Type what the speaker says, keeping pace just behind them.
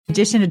In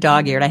addition to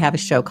dog eared, I have a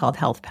show called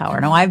Health Power.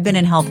 Now, I've been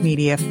in health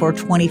media for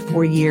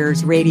 24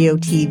 years, radio,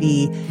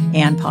 TV,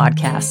 and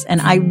podcasts.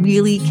 And I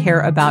really care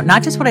about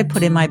not just what I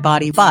put in my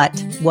body, but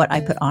what I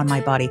put on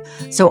my body.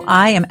 So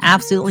I am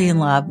absolutely in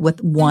love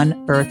with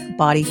One Earth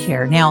Body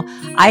Care. Now,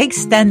 I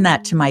extend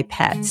that to my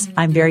pets.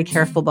 I'm very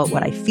careful about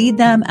what I feed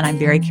them, and I'm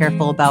very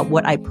careful about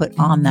what I put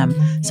on them.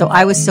 So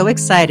I was so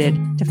excited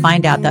to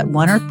find out that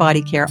One Earth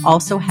Body Care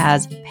also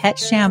has pet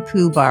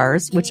shampoo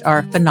bars, which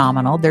are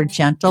phenomenal. They're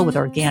gentle with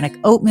organic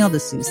oatmeal to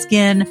soothe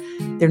skin.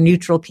 Their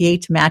neutral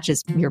pH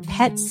matches your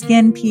pet's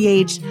skin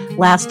pH,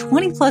 last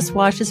 20 plus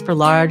washes for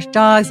large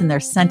dogs, and they're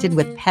scented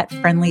with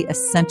pet-friendly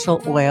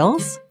essential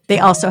oils. They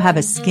also have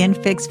a skin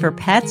fix for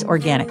pets,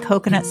 organic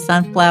coconut,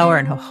 sunflower,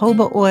 and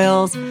jojoba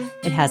oils.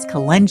 It has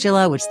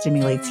calendula, which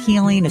stimulates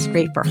healing. It's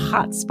great for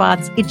hot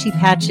spots, itchy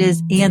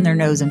patches, and their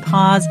nose and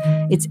paws.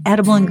 It's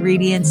edible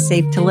ingredients,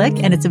 safe to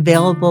lick, and it's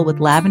available with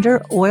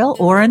lavender oil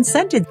or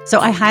unscented. So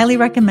I highly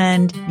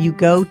recommend you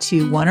go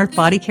to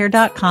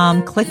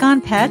oneearthbodycare.com, click on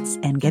pets,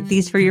 and get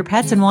these for your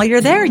pets. And while you're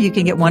there, you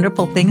can get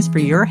wonderful things for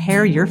your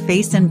hair, your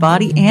face and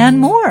body, and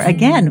more.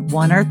 Again,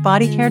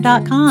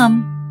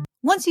 oneearthbodycare.com.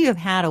 Once you have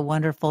had a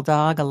wonderful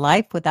dog, a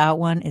life without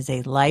one is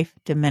a life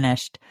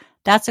diminished.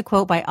 That's a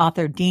quote by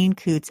author Dean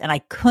Koontz, and I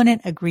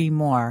couldn't agree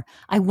more.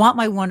 I want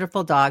my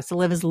wonderful dogs to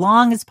live as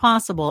long as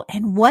possible,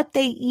 and what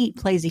they eat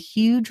plays a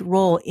huge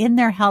role in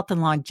their health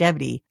and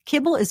longevity.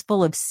 Kibble is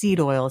full of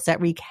seed oils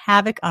that wreak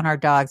havoc on our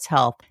dog's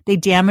health. They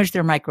damage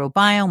their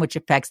microbiome, which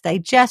affects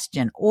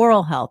digestion,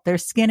 oral health, their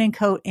skin and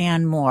coat,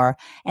 and more.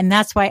 And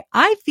that's why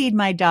I feed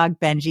my dog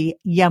Benji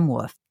Yum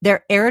Woof.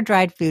 Their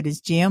air-dried food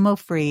is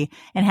GMO-free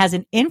and has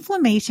an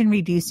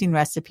inflammation-reducing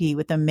recipe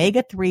with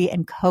omega-3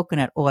 and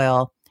coconut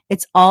oil.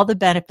 It's all the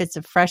benefits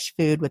of fresh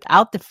food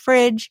without the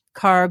fridge,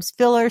 carbs,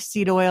 fillers,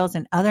 seed oils,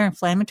 and other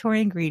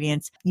inflammatory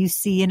ingredients you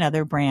see in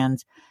other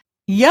brands.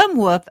 Yum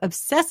Woof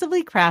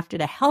obsessively crafted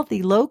a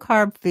healthy,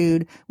 low-carb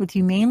food with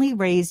humanely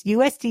raised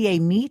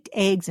USDA meat,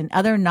 eggs, and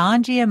other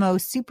non-GMO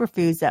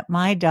superfoods that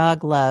my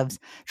dog loves.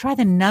 Try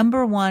the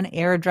 #1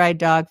 air-dried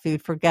dog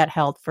food for gut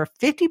health for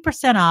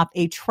 50% off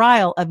a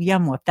trial of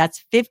Yum Woof.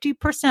 That's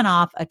 50%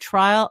 off a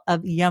trial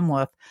of Yum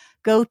Woof.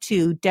 Go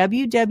to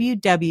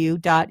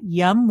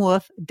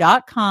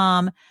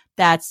www.yumwoof.com.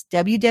 That's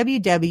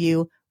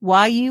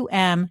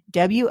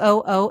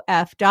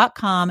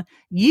www.yumwoof.com.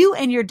 You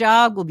and your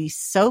dog will be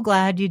so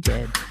glad you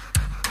did.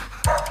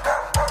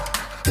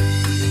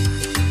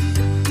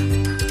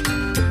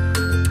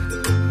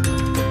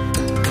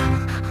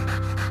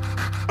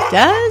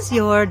 Does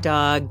your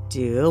dog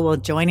do? Well,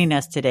 joining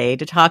us today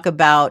to talk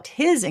about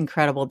his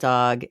incredible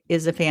dog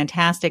is a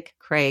fantastic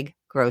Craig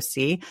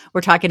Grossi. We're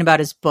talking about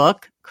his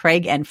book,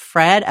 Craig and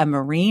Fred, a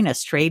Marine, a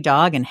stray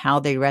dog, and how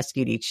they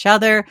rescued each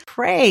other.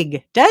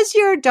 Craig, does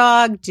your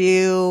dog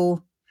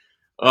do?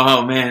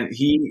 Oh man,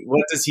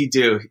 what does he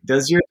do?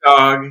 Does your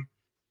dog?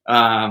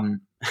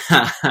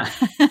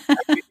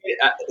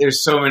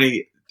 There's so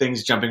many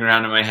things jumping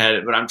around in my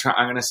head, but I'm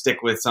going to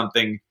stick with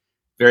something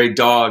very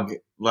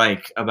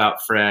dog-like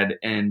about Fred,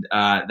 and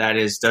that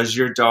is, does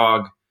your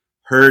dog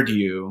herd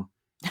you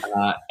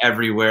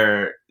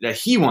everywhere that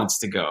he wants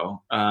to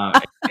go?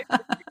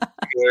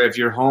 If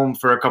you're home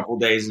for a couple of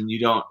days and you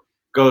don't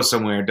go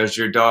somewhere, does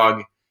your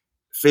dog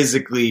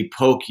physically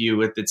poke you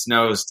with its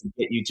nose to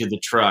get you to the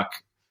truck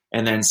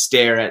and then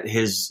stare at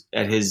his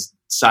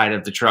side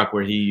of the truck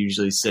where he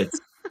usually sits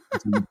to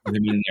put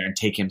him in there and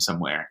take him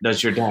somewhere?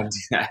 Does your dog do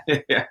that?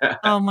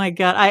 Oh my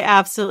God. I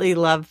absolutely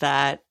love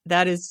that.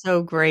 That is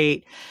so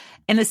great.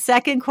 And the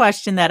second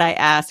question that I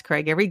ask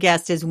Craig, every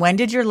guest, is, when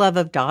did your love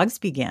of dogs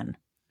begin?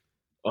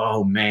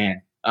 Oh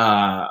man.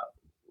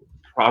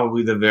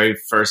 Probably the very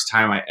first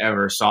time I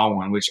ever saw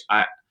one, which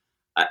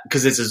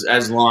because it's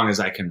as long as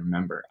I can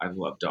remember, I've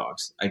loved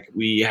dogs. Like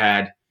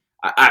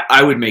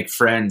I would make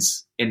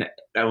friends when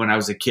I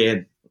was a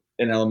kid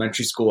in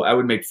elementary school. I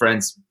would make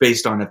friends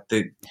based on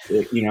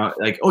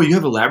like, oh, you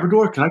have a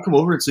Labrador? Can I come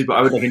over and sleep?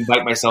 I would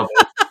invite myself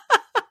in.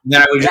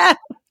 And then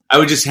I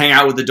would just hang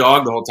out with the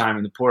dog the whole time.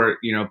 And the poor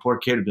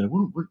kid would be like,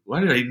 why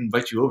did I even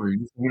invite you over? You're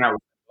just hanging out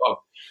with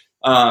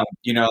the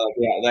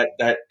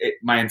dog.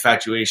 My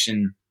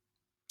infatuation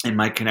and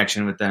my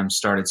connection with them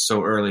started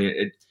so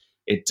early.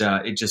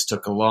 It just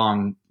took a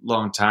long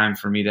time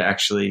for me to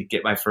actually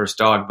get my first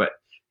dog, but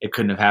it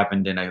couldn't have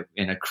happened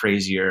in a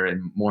crazier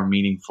and more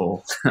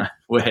meaningful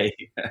way.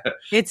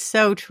 It's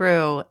so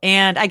true.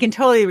 And I can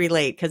totally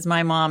relate, because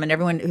my mom, and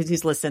everyone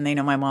who's listened, they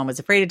know my mom was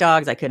afraid of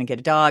dogs. I couldn't get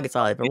a dog. It's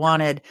all I ever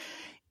wanted.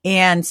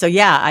 And so,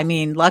 yeah, I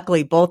mean,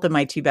 luckily both of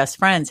my two best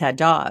friends had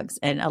dogs.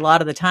 And a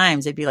lot of the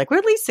times it'd be like,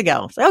 where'd Lisa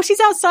go? So, oh, she's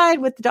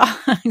outside with the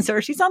dogs,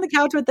 or she's on the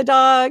couch with the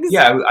dogs.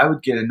 Yeah, I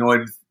would get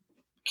annoyed with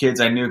kids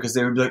I knew because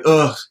they would be like,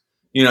 ugh,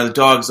 the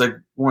dog's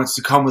wants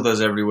to come with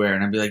us everywhere.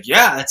 And I'd be like,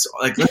 yeah, that's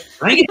let's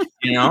bring it,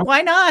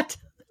 Why not?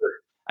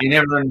 I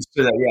never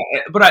understood that.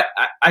 Yeah. But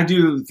I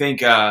do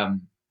think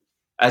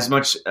as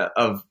much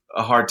of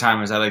a hard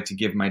time as I like to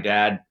give my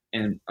dad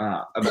and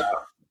about,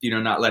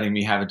 not letting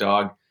me have a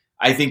dog,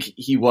 I think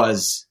he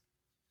was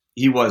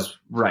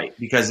right,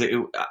 because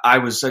I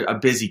was a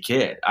busy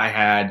kid. I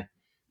had,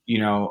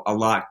 a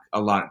lot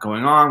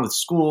going on with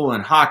school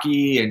and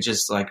hockey and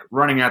just like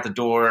running out the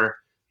door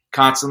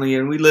constantly.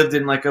 And we lived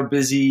in like a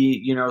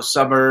busy,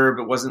 suburb.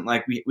 It wasn't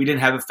like we didn't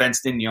have a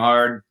fenced in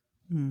yard,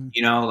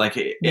 like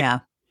it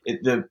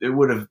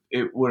would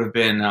have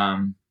been,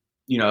 a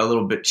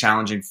little bit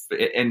challenging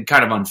and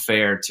kind of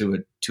unfair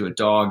to a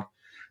dog.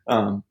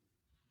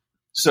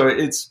 So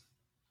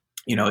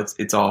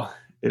it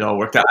all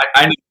worked out.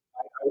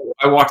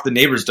 I walked the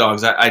neighbors'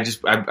 dogs. I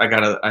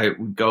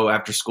would go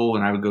after school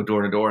and I would go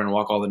door to door and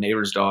walk all the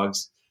neighbors'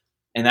 dogs.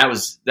 And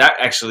that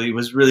actually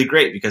was really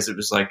great because it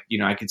was like,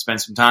 I could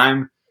spend some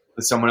time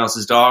with someone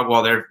else's dog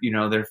while their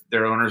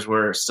owners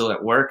were still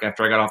at work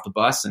after I got off the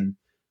bus and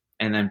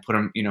then put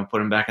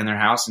them back in their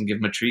house and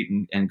give them a treat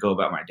and go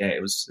about my day.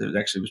 It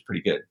actually was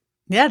pretty good.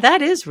 Yeah,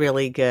 that is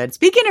really good.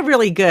 Speaking of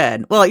really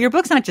good, well, your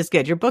book's not just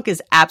good. Your book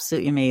is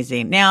absolutely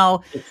amazing. Now,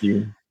 thank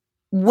you.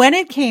 When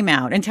it came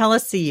out, and tell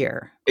us the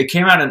year. It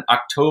came out in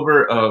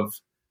October of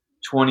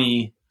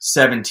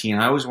 2017.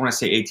 I always want to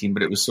say 18,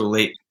 but it was so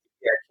late.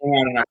 Yeah, it came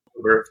out in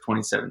October of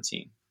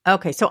 2017.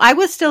 Okay, so I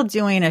was still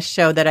doing a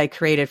show that I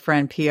created for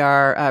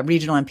NPR,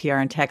 regional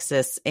NPR in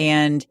Texas,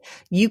 and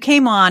you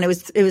came on. It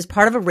was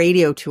part of a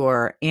radio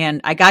tour, and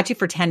I got you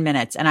for 10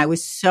 minutes, and I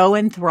was so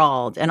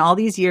enthralled. And all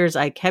these years,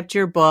 I kept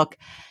your book.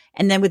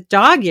 And then with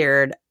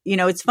Dog-Eared,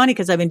 it's funny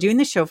because I've been doing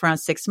the show for around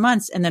 6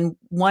 months. And then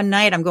one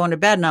night I'm going to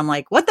bed and I'm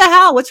like, what the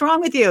hell? What's wrong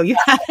with you?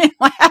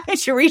 Why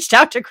haven't you reached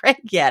out to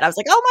Craig yet? I was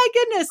like, oh my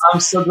goodness. I'm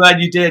so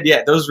glad you did.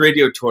 Yeah. Those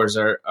radio tours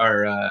are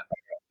a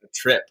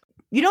trip.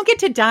 You don't get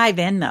to dive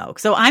in though.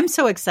 So I'm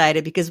so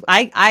excited because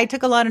I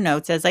took a lot of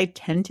notes as I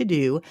tend to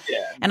do.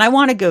 Yeah. And I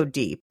want to go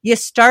deep. You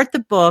start the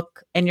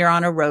book and you're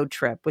on a road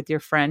trip with your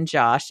friend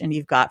Josh and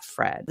you've got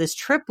Fred. This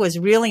trip was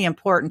really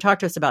important. Talk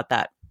to us about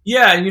that.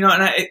 Yeah,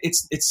 and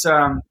it's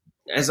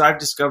as I've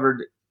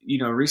discovered,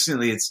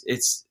 recently,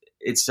 it's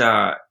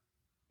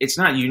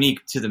not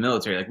unique to the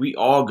military. Like we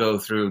all go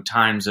through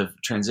times of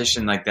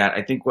transition like that.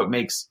 I think what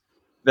makes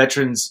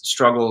veterans'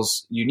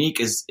 struggles unique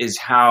is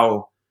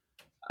how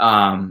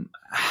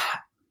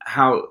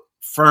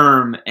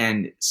firm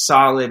and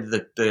solid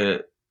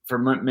for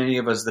many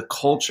of us the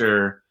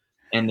culture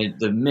and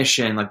the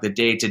mission, like the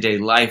day-to-day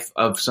life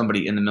of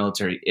somebody in the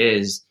military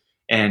is,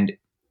 and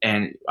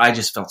I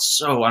just felt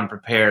so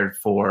unprepared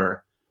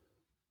for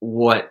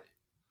what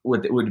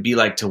it would be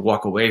like to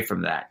walk away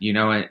from that,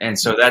 and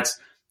so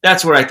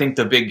that's where I think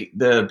the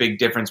big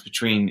difference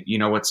between,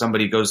 what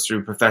somebody goes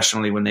through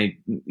professionally when they,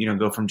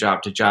 go from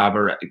job to job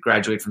or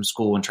graduate from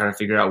school and try to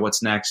figure out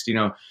what's next,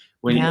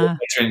 when you're a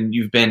veteran,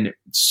 you've been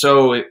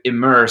so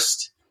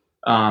immersed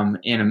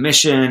in a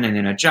mission and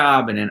in a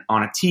job and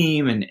on a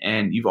team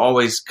and you've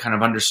always kind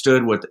of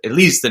understood what at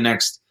least the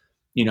next,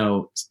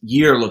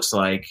 year looks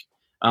like.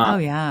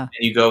 And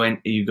you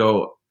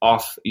go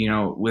off,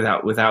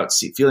 without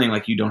feeling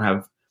like you don't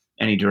have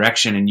any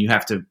direction, and you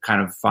have to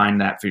kind of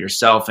find that for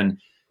yourself. And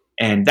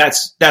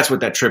that's what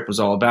that trip was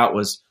all about,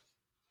 was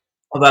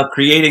about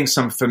creating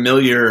some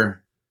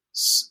familiar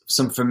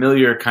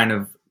kind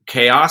of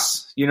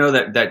chaos,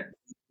 that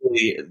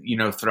really,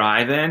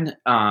 thrive in.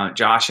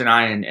 Josh and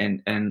I,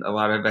 and a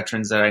lot of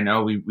veterans that I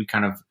know, we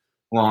kind of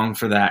long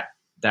for that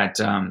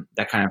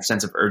kind of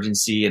sense of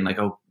urgency and like,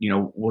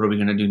 what are we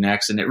going to do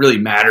next? And it really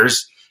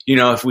matters,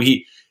 if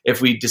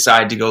we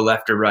decide to go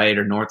left or right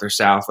or north or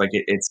south, like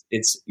it's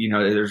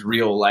there's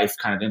real life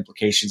kind of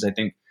implications. I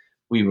think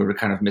we were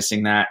kind of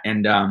missing that.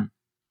 And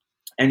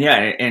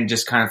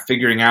just kind of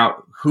figuring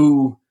out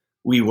who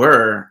we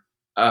were,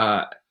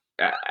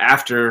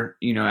 after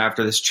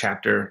this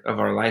chapter of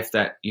our life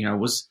that,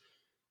 was,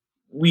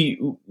 we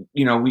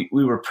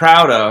were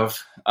proud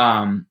of,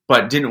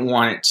 but didn't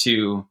want it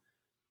to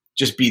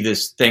just be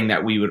this thing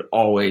that we would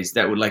always,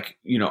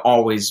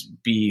 always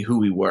be who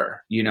we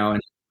were,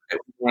 and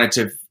we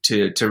wanted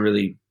to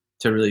really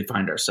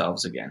find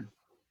ourselves again.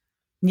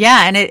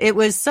 Yeah. And it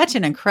was such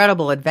an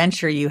incredible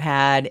adventure you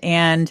had.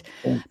 And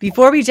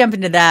before we jump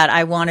into that,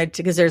 I wanted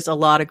to, because there's a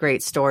lot of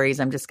great stories.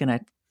 I'm just going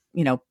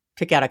to,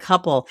 pick out a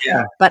couple.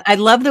 Yeah. But I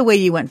love the way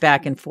you went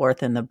back and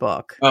forth in the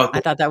book. Oh, cool. I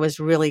thought that was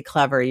really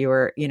clever. You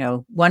were,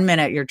 1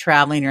 minute you're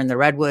traveling, you're in the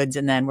redwoods,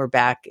 and then we're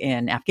back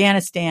in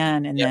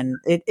Afghanistan. And then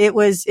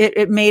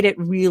it made it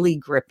really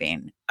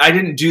gripping. I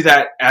didn't do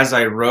that as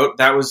I wrote.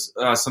 That was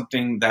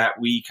something that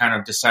we kind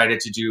of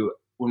decided to do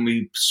when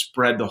we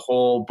spread the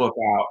whole book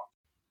out.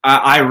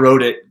 I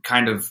wrote it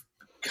kind of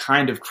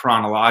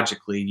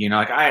chronologically, it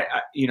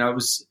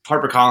was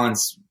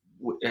HarperCollins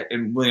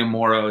and William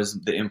Morrow is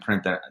the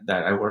imprint that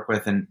I work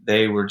with, and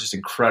they were just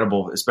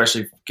incredible,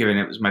 especially given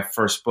it was my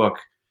first book.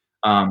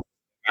 Amount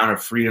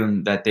of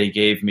freedom that they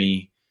gave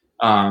me,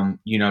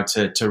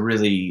 to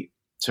really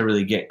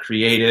get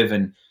creative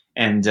and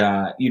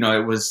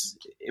it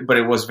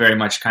was very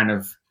much kind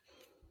of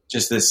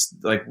just this,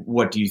 like,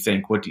 what do you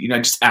think?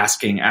 Just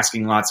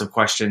asking lots of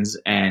questions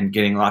and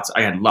getting I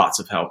had lots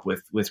of help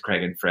with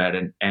Craig and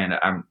Fred, and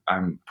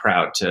I'm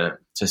proud to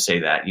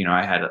say that,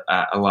 I had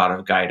a lot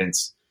of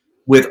guidance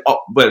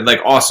but like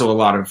also a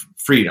lot of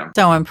freedom.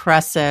 So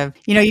impressive.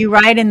 You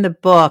write in the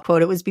book,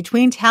 quote, "It was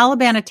between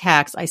Taliban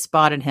attacks I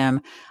spotted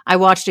him. I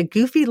watched a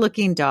goofy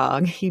looking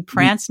dog. He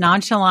pranced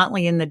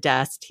nonchalantly in the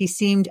dust. He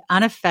seemed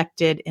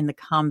unaffected in the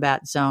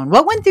combat zone."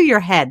 What went through your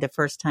head the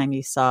first time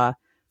you saw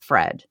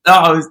Fred?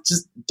 Oh, it was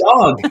just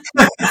dog.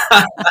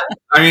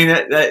 I mean,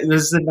 that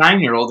was the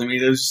 9-year-old in me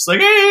that was just like,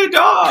 "Hey,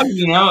 dog,"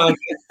 like,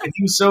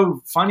 he was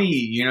so funny,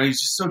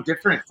 he's just so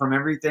different from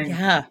everything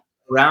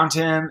around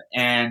him.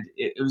 And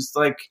it was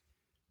like,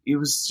 it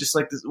was just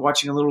like this,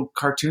 watching a little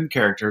cartoon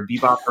character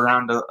bebop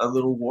around a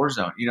little war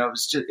zone. It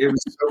was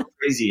so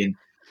crazy.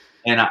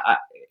 And I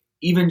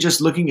even just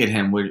looking at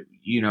him would,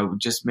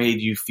 just made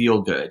you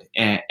feel good.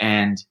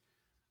 And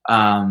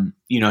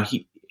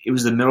it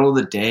was the middle of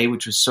the day,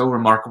 which was so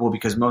remarkable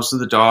because most of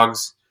the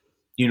dogs,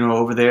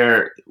 over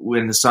there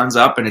when the sun's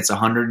up and it's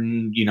 100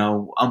 and,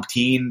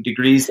 umpteen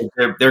degrees,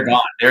 they're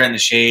gone. They're in the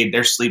shade.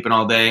 They're sleeping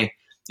all day,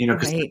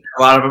 because a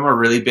lot of them are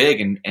really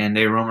big and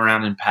they roam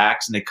around in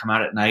packs and they come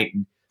out at night.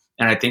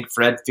 And I think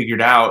Fred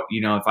figured out,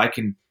 if I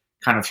can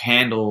kind of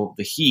handle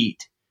the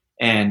heat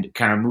and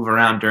kind of move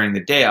around during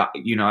the day, I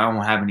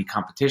won't have any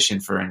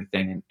competition for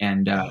anything.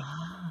 And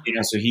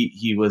so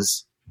he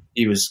was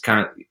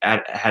kind of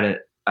had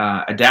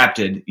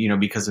adapted,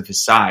 because of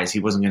his size. He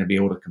wasn't going to be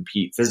able to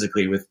compete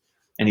physically with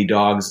any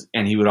dogs,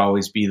 and he would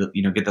always be,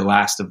 get the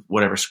last of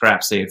whatever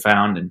scraps they had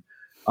found.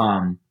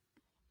 And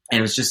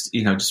it was just,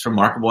 just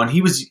remarkable. And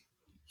he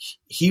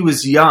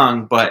was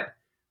young, but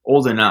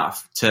old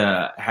enough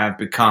to have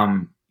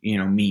become,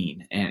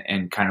 mean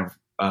and kind of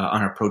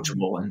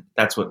unapproachable. And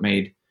that's what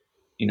made,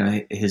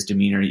 his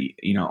demeanor,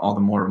 all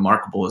the more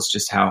remarkable, is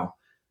just how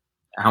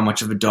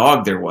much of a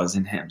dog there was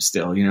in him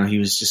still. He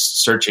was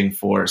just searching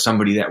for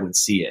somebody that would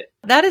see it.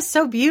 That is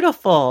so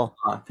beautiful.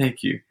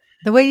 Thank you.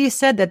 The way you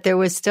said that there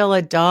was still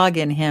a dog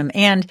in him.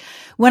 And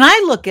when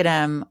I look at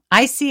him,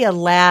 I see a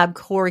lab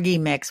corgi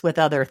mix with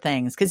other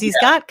things, because he's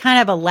got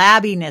kind of a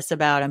labbiness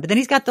about him, but then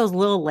he's got those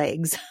little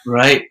legs.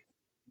 Right.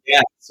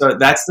 Yeah. So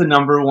that's the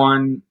number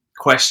one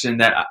question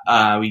that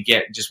we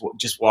get just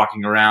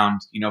walking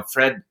around.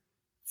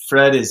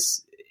 Fred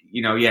is,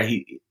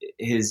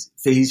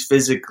 he's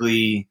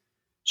physically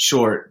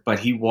short, but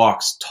he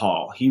walks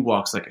tall. He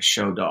walks like a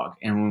show dog.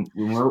 And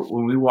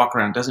when we walk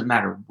around, it doesn't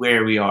matter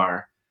where we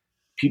are,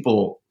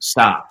 people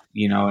stop,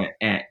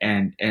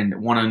 and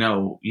want to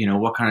know,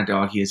 what kind of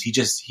dog he is.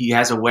 He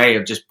has a way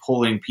of just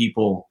pulling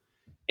people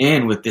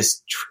in with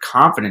this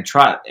confident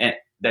trot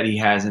that he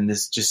has, and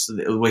this just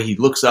the way he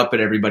looks up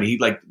at everybody. He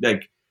like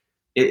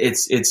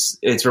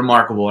it's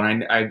remarkable.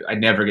 And I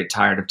never get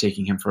tired of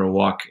taking him for a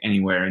walk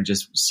anywhere and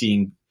just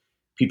seeing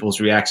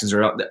people's reactions.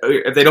 Or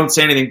if they don't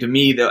say anything to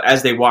me,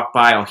 as they walk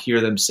by, I'll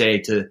hear them say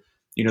to,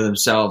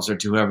 themselves or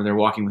to whoever they're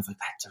walking with, like,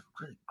 "That's a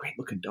really great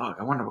looking dog.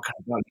 I wonder what kind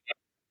of dog he is."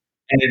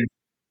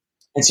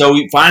 And so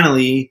we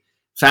finally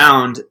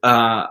found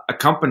a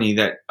company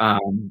that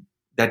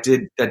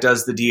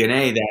does the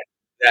DNA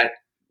that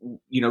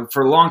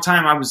for a long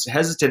time I was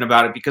hesitant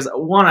about it, because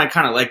one, I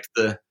kind of liked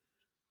the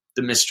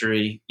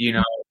mystery, and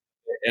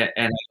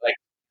I liked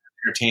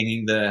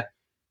entertaining the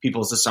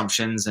people's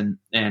assumptions, and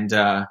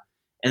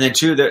then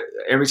two, that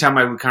every time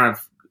I would kind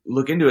of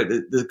look into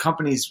it, the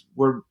companies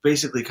were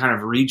basically kind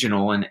of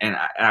regional, and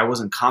I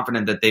wasn't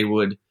confident that they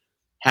would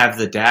have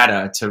the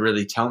data to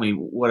really tell me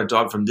what a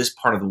dog from this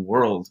part of the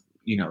world,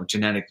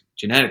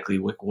 genetically,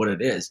 what it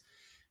is.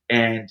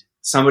 And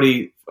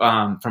somebody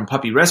from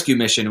Puppy Rescue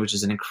Mission, which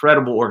is an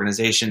incredible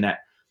organization that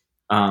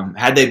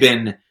had they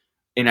been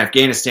in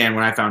Afghanistan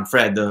when I found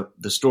Fred,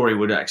 the story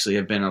would actually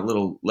have been a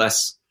little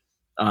less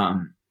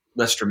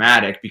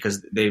dramatic,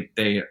 because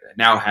they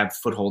now have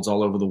footholds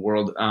all over the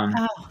world.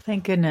 Oh,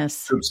 thank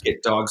goodness. Troops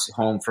get dogs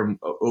home from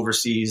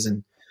overseas,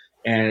 and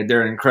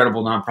they're an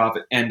incredible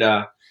nonprofit. And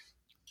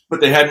but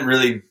didn't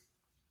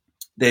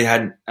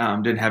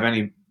have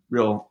any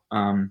real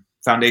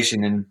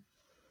foundation in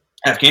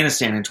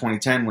Afghanistan in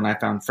 2010 when I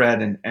found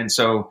Fred. And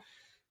so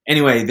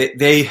anyway,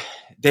 they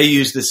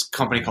use this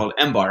company called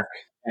Embark,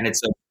 and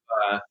it's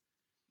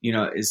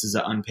this is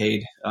an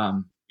unpaid,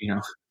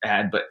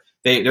 ad, but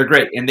they're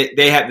great. And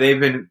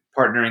they've been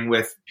partnering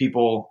with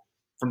people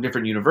from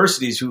different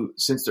universities who,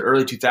 since the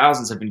early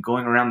 2000s, have been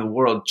going around the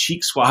world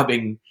cheek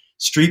swabbing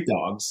street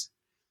dogs,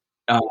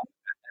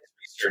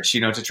 research,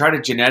 to try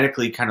to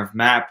genetically kind of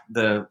map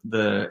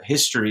the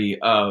history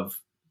of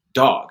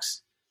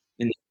dogs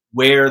and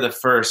where the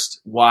first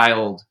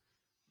wild,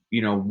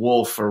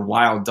 wolf or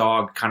wild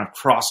dog kind of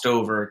crossed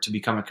over to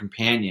become a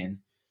companion.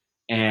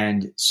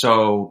 And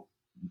so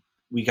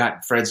we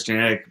got Fred's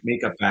genetic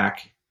makeup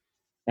back.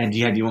 And do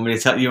you want me to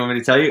tell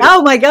you?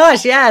 Oh my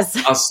gosh, yes.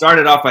 I'll start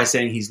it off by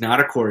saying he's not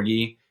a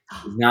corgi.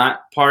 He's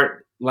not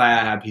part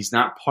lab. He's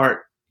not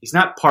part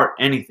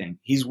anything.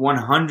 He's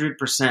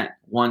 100%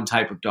 one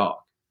type of dog.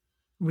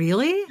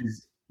 Really?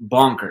 It's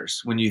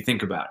bonkers when you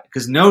think about it,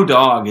 because no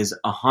dog is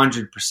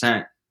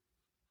 100%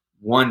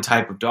 one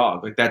type of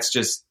dog. Like,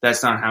 that's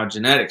not how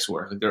genetics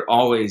work. Like, they're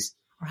always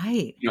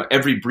right.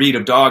 Every breed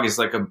of dog is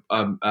like a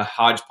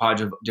hodgepodge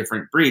of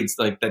different breeds,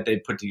 like, that they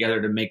put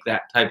together to make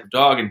that type of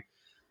dog.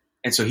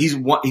 And so he's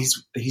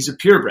a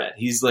purebred.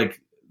 He's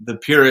like the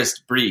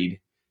purest breed.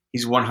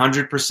 He's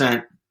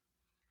 100%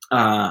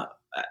 a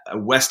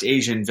West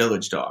Asian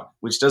village dog,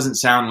 which doesn't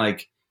sound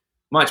like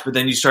much, but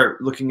then you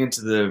start looking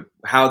into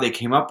how they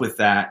came up with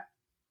that,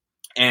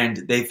 and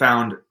they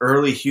found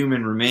early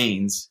human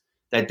remains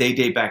that they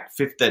date back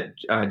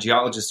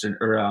geologists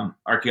or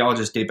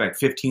archaeologists date back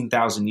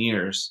 15,000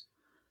 years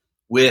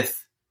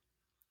with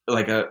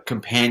like a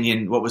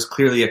companion, what was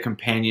clearly a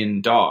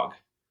companion dog.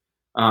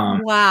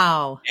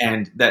 Wow.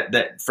 And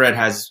that Fred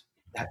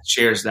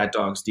shares that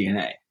dog's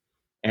DNA,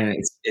 and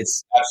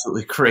it's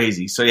absolutely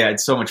crazy. So yeah,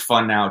 it's so much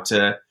fun now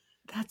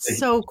that's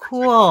so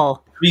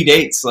cool.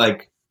 Predates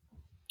like,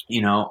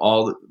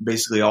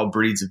 basically all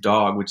breeds of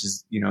dog, which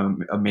is,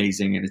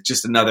 amazing. And it's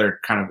just another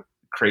kind of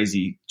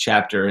crazy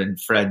chapter in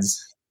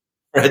Fred's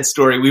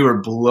story. We were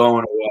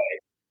blown away.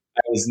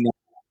 I was not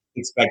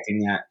expecting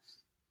that.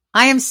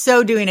 I am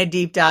so doing a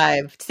deep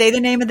dive. Say the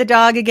name of the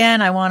dog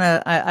again. I want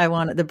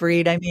the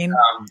breed. I mean,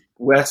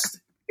 West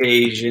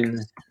Asian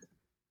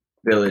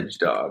village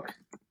dog.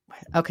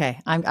 Okay,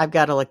 I've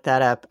got to look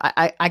that up.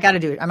 I got to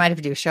do it. I might have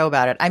to do a show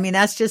about it. I mean,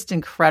 that's just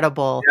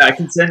incredible. Yeah, I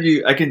can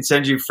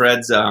send you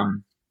Fred's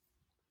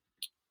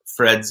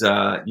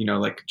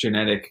like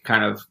genetic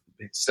kind of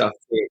stuff.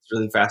 It's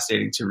really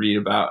fascinating to read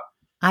about.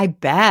 I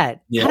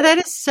bet. Yeah. That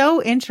is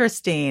so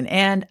interesting.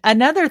 And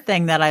another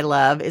thing that I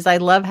love is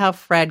how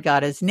Fred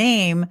got his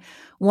name.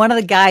 One of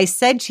the guys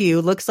said to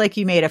you, looks like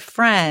you made a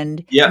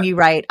friend. Yeah. And you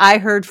write, I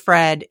heard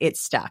Fred, it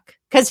stuck.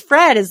 Because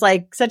Fred is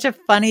like such a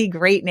funny,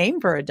 great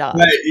name for a dog.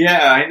 Right.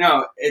 Yeah, I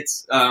know.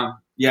 It's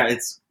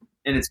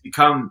it's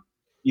become,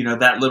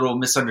 that little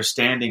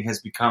misunderstanding has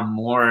become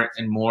more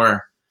and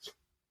more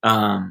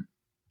kind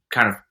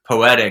of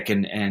poetic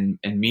and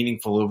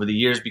meaningful over the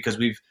years, because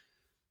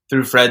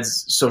through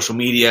Fred's social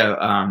media,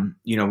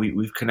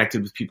 we've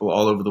connected with people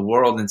all over the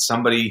world. And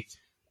somebody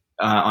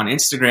on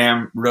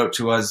Instagram wrote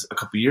to us a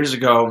couple years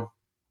ago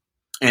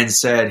and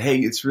said, "Hey,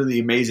 it's really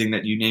amazing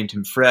that you named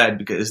him Fred,"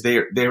 because they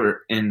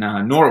were in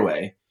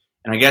Norway,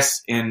 and I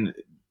guess in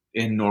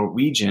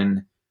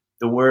Norwegian,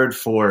 the word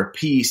for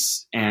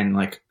peace and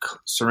like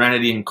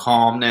serenity and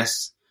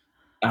calmness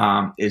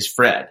is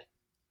Fred.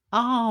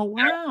 Oh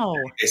wow!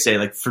 They say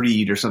like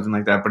Freed or something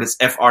like that, but it's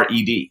Fred.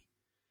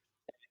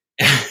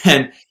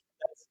 And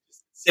that's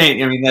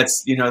insane. I mean,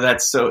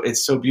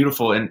 it's so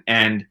beautiful,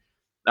 and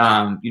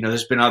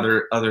there's been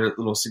other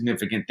little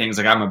significant things.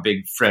 Like I'm a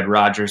big Fred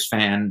Rogers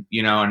fan,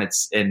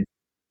 and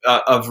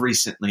of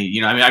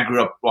recently, I mean, I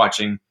grew up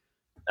watching,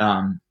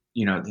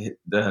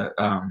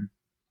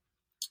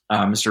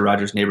 Mr.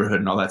 Rogers' Neighborhood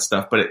and all that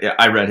stuff. But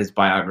I read his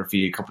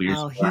biography a couple years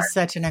ago. Oh, he's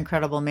such an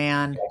incredible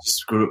man. I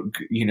just grew,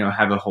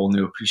 have a whole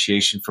new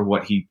appreciation for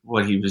what he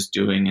was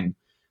doing. And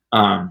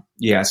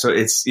so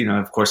it's,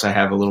 of course I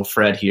have a little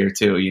Fred here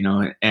too,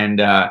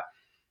 and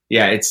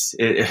it's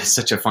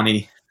such a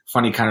funny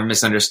kind of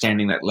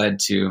misunderstanding that led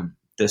to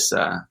this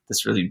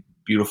really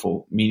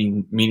beautiful,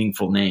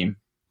 meaningful name.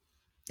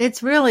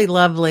 It's really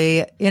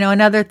lovely.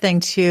 Another thing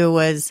too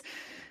was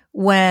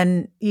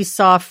when you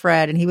saw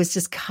Fred and he was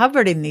just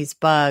covered in these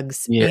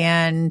bugs,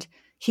 and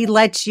he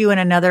let you and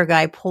another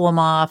guy pull him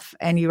off,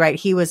 and you write,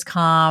 he was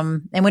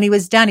calm. And when he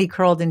was done, he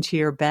curled into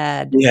your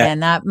bed. Yeah.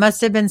 And that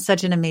must have been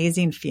such an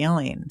amazing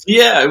feeling.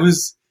 Yeah, it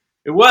was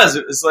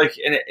like,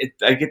 and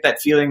I get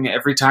that feeling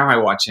every time I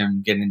watch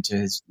him get into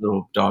his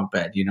little dog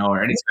bed,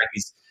 or anytime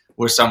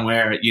we're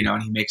somewhere, and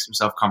he makes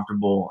himself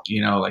comfortable,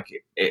 like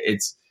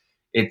it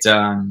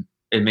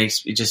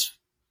just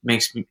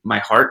makes my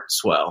heart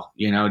swell,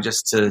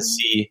 just to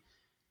see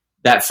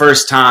that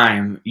first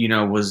time,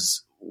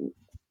 was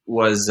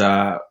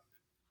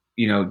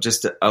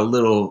just a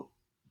little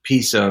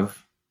piece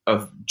of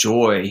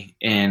joy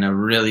in a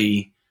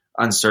really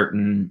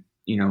uncertain,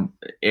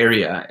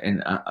 area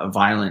and a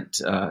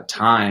violent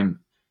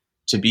time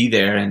to be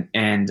there.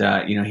 And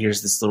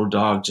here's this little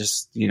dog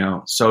just,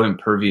 so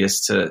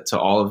impervious to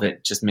all of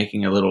it, just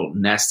making a little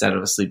nest out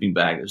of a sleeping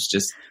bag. It was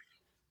just,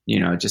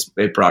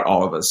 it brought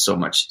all of us so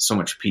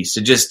much peace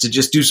to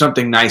just do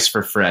something nice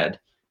for Fred,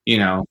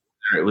 it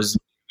was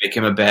make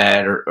him a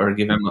bed or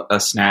give him a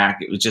snack.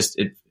 It was just,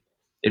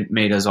 it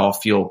made us all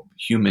feel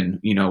human,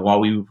 while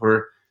we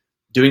were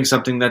doing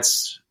something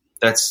that's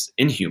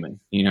inhuman,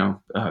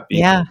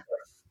 yeah.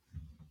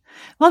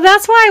 Well,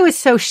 that's why I was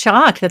so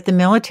shocked that the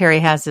military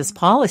has this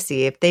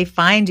policy. If they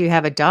find you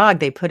have a dog,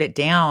 they put it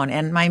down.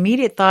 And my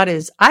immediate thought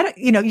is,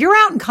 you're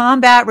out in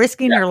combat,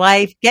 risking your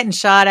life, getting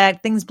shot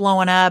at, things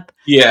blowing up.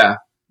 Yeah.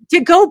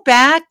 To go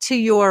back to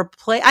your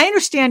place, I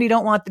understand you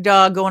don't want the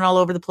dog going all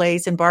over the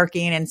place and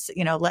barking and,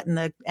 letting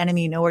the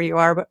enemy know where you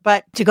are.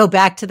 But to go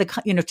back to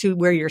to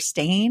where you're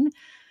staying,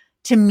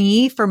 to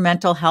me, for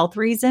mental health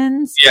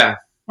reasons, yeah,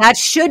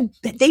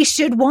 they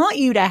should want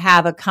you to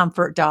have a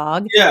comfort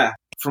dog. Yeah.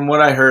 From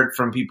what I heard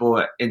from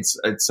people in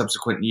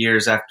subsequent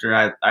years after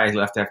I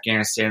left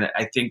Afghanistan,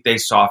 I think they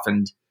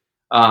softened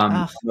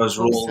those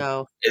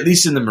rules, at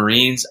least in the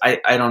Marines. I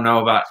don't know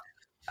about,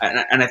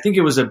 and I think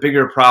it was a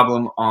bigger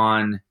problem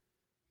on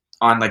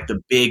on like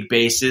the big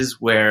bases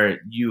where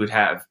you would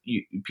have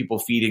people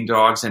feeding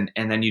dogs, and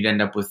then you'd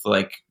end up with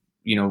like,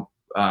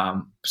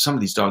 some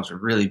of these dogs were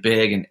really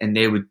big, and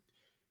they would,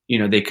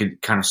 they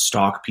could kind of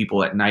stalk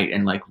people at night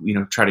and like,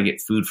 try to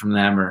get food from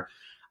them, or,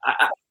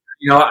 I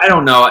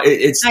don't know.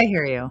 I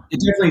hear you. It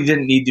definitely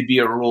didn't need to be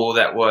a rule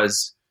that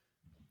was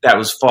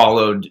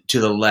followed to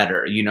the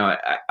letter.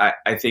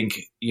 I think,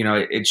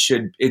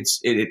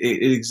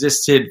 it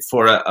existed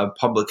for a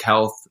public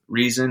health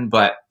reason,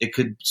 but it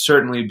could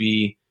certainly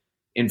be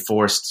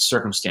enforced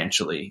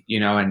circumstantially,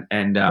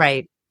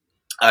 right.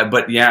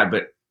 But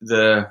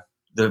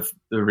the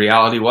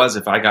reality was,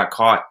 if I got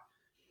caught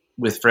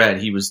with Fred,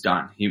 he was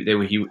done. They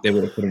would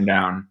have put him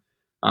down,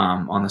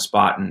 on the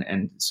spot.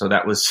 And so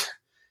that was,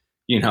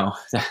 I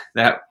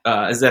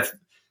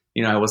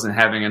wasn't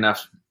having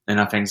enough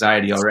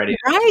anxiety already.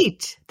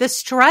 Right. The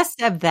stress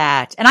of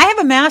that. And I have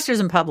a master's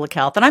in public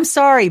health, and I'm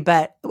sorry,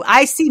 but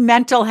I see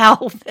mental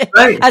health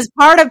as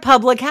part of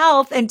public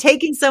health, and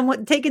taking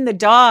the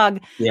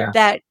dog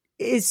that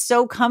is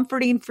so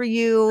comforting for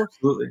you.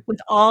 Absolutely. With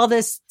all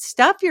this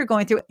stuff you're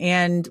going through.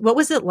 And what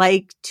was it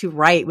like to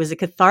write? Was it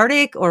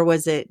cathartic, or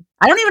was it,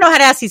 I don't even know how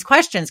to ask these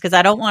questions because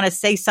I don't want to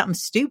say something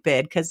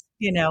stupid because,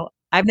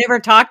 I've never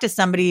talked to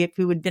somebody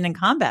who had been in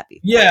combat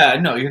before. Yeah,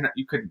 no, you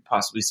couldn't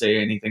possibly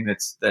say anything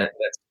that's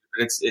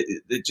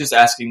just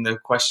asking the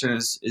question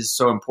is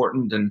so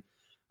important. And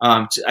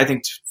I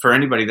think for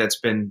anybody that's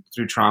been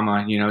through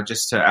trauma,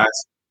 just to ask,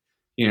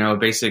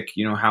 basic,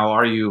 how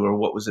are you, or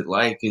what was it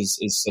like, is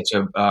such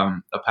a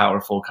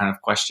powerful kind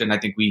of question. I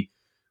think we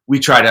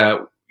try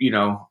to,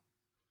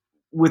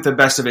 with the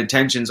best of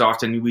intentions,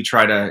 often we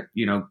try to,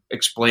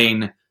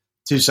 explain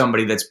to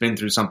somebody that's been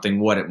through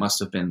something what it must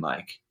have been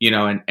like,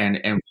 and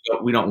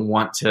we don't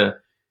want to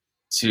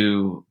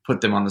put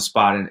them on the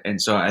spot.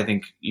 And so I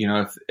think,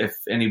 if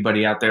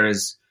anybody out there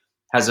has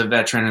a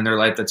veteran in their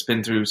life that's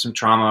been through some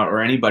trauma,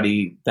 or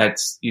anybody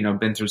that's,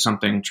 been through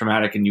something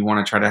traumatic, and you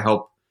want to try to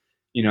help,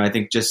 I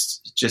think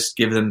just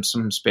give them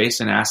some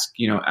space and ask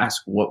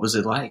what was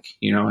it like,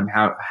 and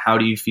how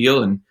do you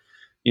feel? And,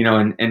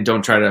 and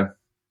don't try to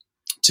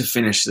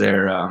finish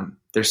their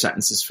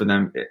sentences for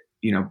them.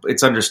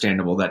 It's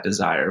understandable, that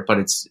desire,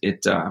 but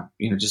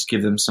just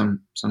give them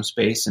some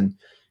space and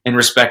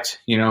respect,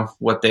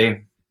 what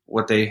they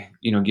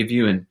give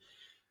you. And,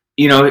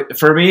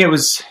 for me, it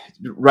was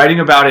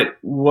writing about it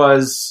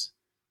was,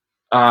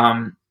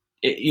 it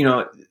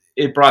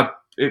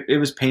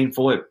was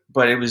painful,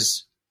 but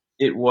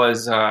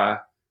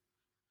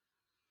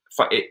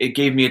it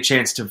gave me a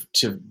chance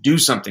to do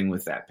something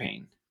with that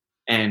pain.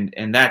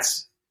 And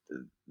that's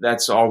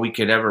all we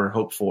could ever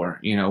hope for,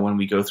 when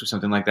we go through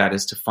something like that,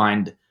 is to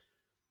find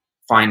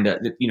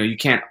you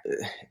can't,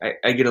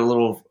 I get a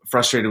little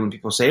frustrated when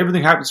people say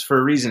everything happens for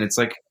a reason. It's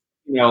like,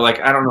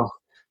 I don't know,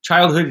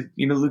 childhood,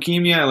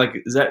 leukemia, like,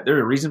 is there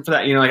a reason for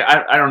that?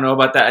 I don't know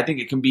about that. I think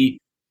it can be,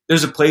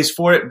 there's a place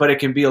for it, but it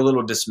can be a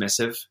little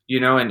dismissive,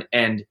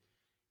 and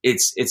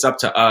it's up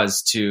to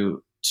us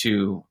to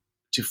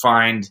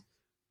find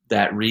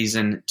that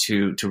reason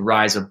to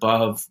rise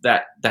above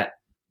that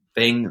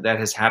thing that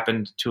has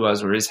happened to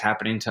us or is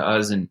happening to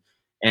us. And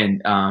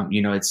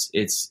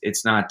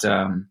it's not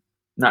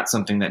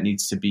something that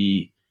needs to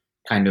be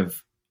kind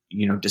of,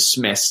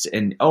 dismissed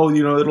and,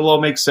 it'll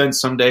all make sense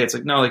someday. It's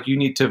like, no, like, you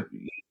need to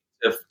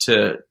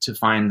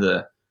find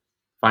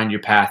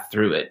your path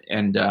through it.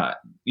 And,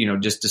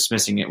 just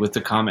dismissing it with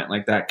a comment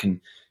like that can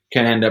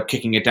end up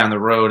kicking it down the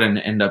road and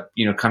end up,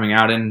 coming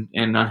out in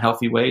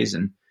unhealthy ways.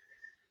 And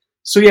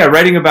so,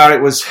 writing about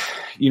it was,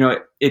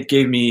 it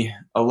gave me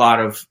a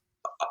lot of,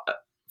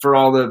 for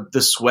all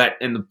the sweat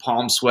and the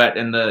palm sweat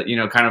and the,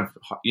 kind of,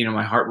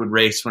 my heart would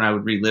race when I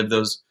would relive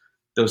those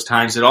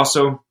times. It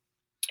also,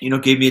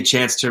 gave me a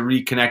chance to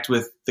reconnect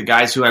with the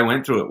guys who I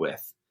went through it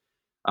with,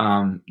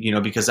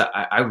 because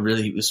I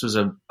really, this was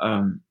an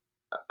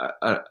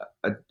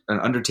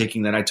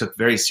undertaking that I took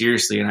very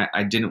seriously, and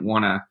I didn't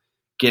want to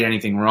get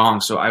anything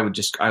wrong. So I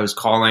was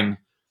calling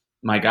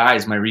my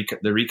guys,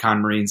 the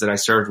recon Marines that I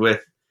served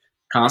with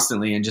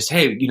constantly, and just,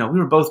 hey, we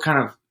were both kind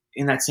of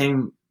in that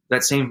same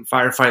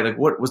firefight. Like,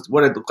 what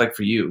did it look like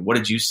for you? What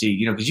did you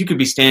see? Because you could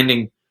be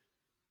standing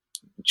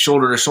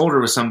shoulder to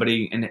shoulder with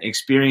somebody and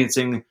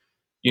experiencing,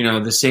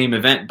 the same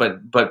event, but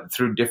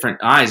through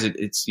different eyes.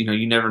 It's,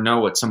 you never know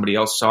what somebody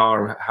else saw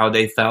or how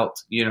they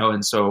felt,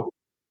 and so,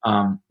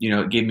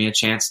 it gave me a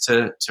chance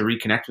to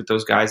reconnect with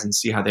those guys and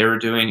see how they were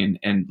doing,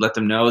 and let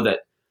them know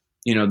that,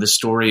 the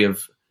story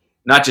of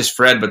not just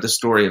Fred, but the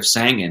story of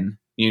Sangin,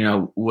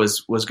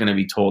 was going to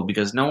be told,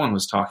 because no one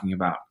was talking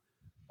about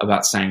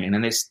Sangin,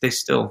 and they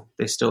still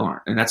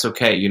aren't. And that's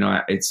okay.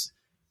 It's,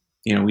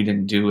 we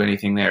didn't do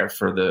anything there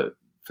for the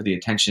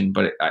attention,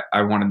 but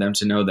I wanted them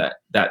to know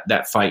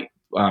that fight,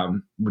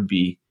 would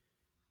be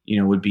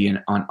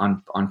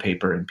on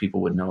paper, and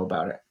people would know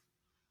about it.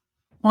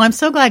 Well, I'm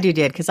so glad you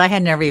did, because I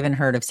had never even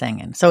heard of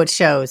Sangin. So it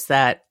shows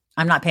that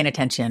I'm not paying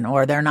attention,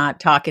 or they're not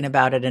talking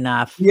about it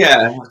enough.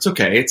 Yeah, it's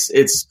okay. It's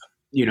it's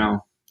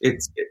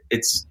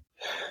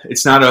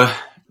not a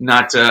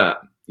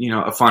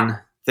fun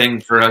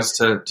thing for us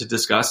to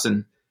discuss.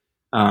 And,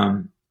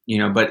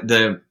 but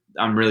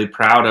I'm really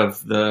proud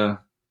of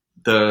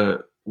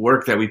the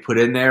work that we put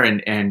in there.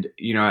 And,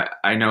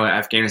 I know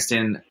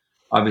Afghanistan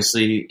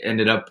obviously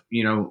ended up,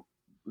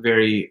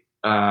 very,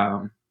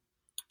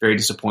 very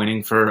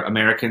disappointing for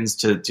Americans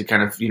to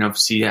kind of,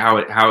 see how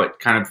it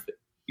kind of,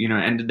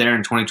 ended there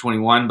in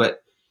 2021.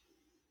 But,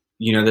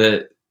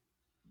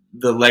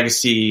 the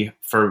legacy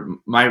for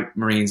my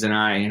Marines and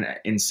I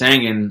in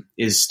Sangin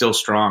is still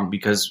strong,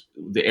 because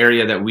the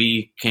area that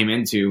we came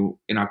into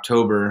in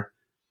October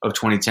of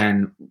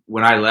 2010,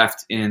 when I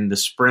left in the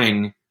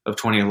spring of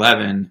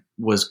 2011,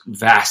 was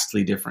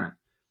vastly different.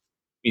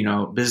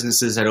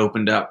 Businesses had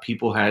opened up,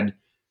 people had,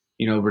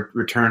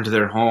 returned to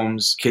their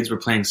homes, kids were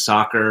playing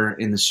soccer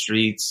in the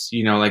streets,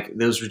 like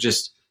those were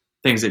just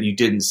things that you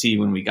didn't see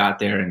when we got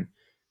there. And,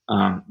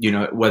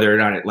 whether or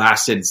not it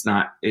lasted, it's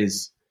not,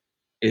 is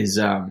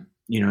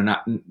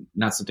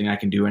not something I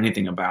can do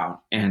anything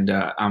about. And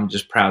I'm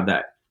just proud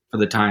that for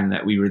the time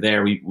that we were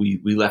there,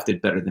 we left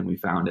it better than we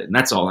found it. And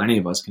that's all any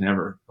of us can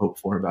ever hope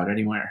for about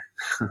anywhere.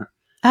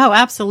 Oh,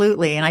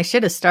 absolutely. And I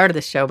should have started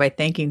the show by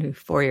thanking you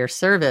for your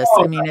service.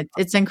 I mean,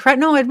 it's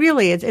incredible. No,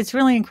 it's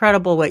really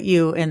incredible what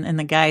you and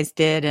the guys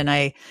did. And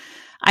I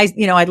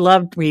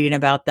loved reading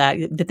about that.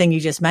 The thing you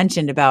just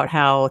mentioned about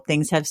how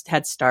things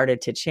had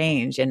started to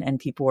change, and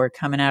people were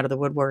coming out of the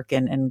woodwork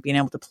and being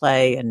able to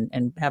play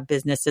and have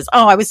businesses.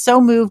 Oh, I was so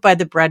moved by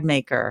the bread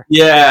maker.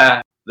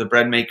 Yeah. The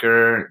bread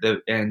maker,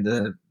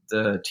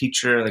 the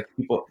teacher, like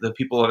the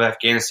people of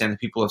Afghanistan, the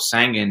people of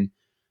Sangin,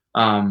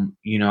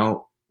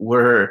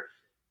 were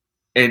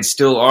and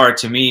still are,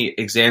 to me,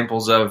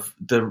 examples of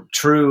the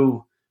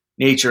true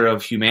nature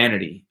of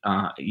humanity.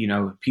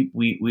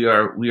 We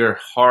are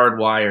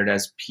hardwired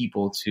as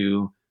people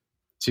to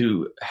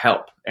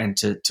help and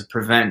to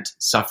prevent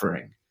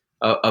suffering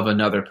of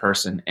another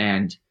person.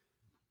 And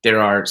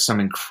there are some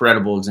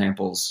incredible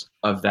examples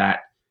of that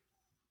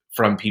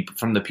from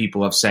the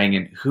people of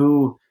Sangin,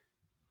 who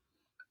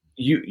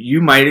you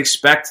might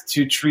expect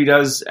to treat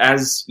us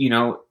as,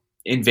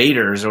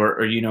 invaders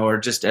or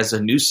just as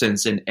a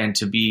nuisance, and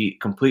to be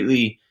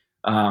completely,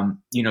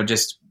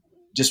 just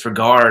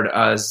disregard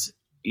us,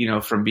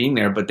 from being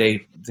there. But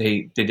they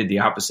did the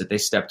opposite. They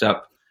stepped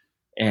up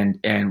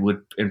and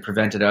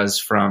prevented us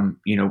from,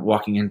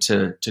 walking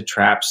into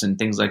traps and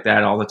things like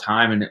that all the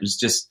time. And it was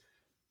just,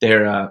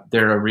 they're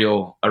a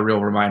real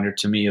reminder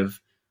to me of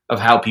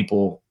how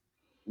people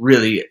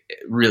really,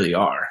 really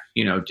are,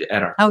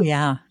 at our. Oh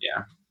yeah.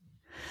 Yeah.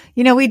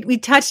 We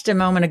touched a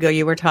moment ago,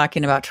 you were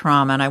talking about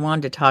trauma, and I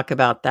wanted to talk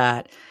about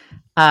that.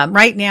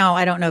 Right now,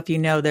 I don't know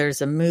if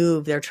there's a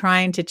move. They're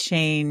trying to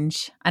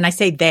change, and I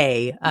say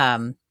they,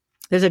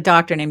 there's a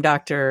doctor named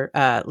Dr.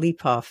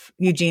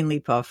 Eugene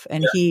Lepoff,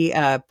 and he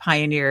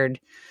pioneered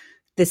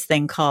this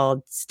thing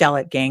called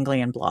stellate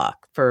ganglion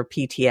block for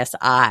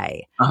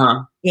PTSI.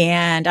 Uh-huh.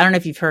 And I don't know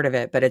if you've heard of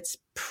it, but it's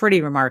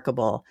pretty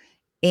remarkable.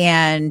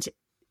 And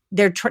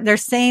they're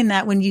saying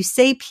that when you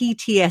say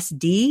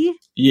PTSD,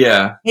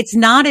 it's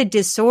not a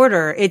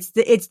disorder.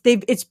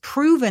 It's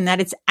proven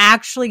that it's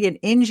actually an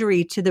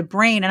injury to the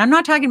brain. And I'm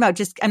not talking about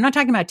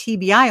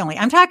TBI only.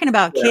 I'm talking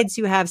about kids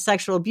who have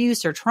sexual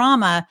abuse or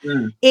trauma.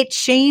 It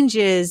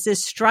changes the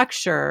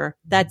structure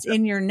that's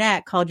in your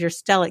neck called your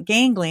stellate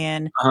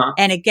ganglion,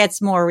 and it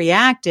gets more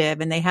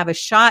reactive. And they have a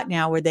shot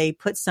now where they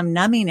put some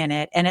numbing in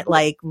it, and it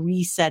like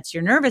resets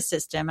your nervous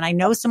system. And I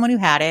know someone who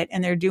had it,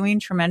 and they're doing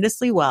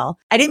tremendously well.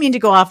 I didn't mean to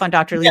go off on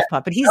Dr.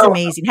 Leafpot, but he's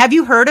amazing. Have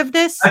you heard of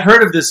this? I've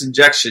heard of this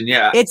injection.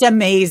 Yeah. It's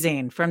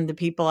amazing from the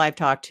people I've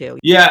talked to.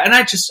 Yeah. And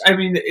I just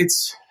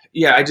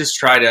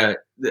try to,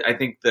 I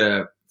think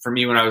for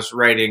me, when I was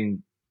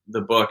writing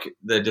the book,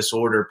 the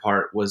disorder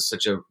part was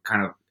such a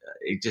kind of,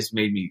 it just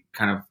made me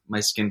kind of,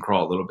 my skin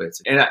crawl a little bit.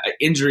 And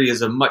injury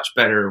is a much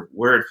better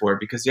word for it,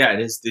 because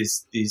it is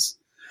these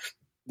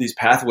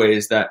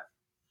pathways that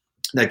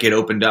get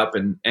opened up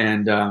and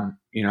it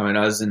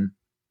does.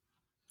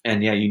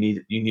 And yeah, you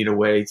need a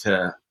way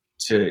to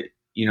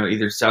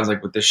either, sounds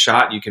like with this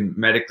shot, you can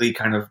medically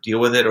kind of deal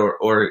with it,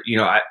 or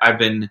I've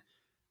been,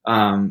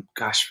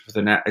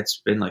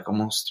 it's been like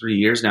almost 3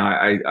 years now.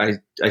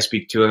 I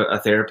speak to a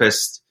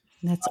therapist.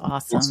 That's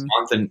awesome. Once a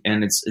month,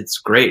 and it's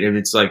great. And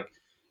it's like,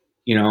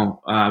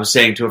 I was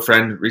saying to a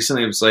friend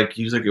recently, he was like,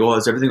 well,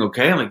 is everything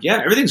okay? I'm like,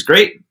 yeah, everything's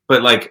great.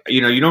 But like,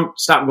 you don't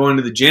stop going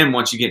to the gym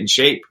once you get in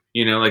shape.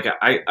 Like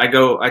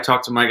I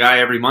talk to my guy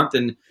every month,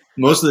 and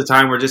most of the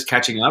time we're just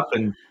catching up,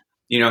 and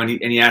and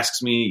he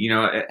asks me,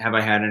 have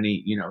I had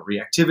any,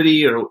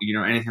 reactivity or,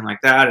 anything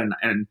like that.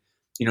 And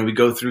we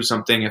go through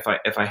something if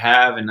I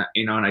have, and,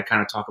 and I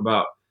kind of talk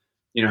about,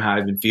 how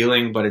I've been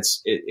feeling, but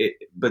it's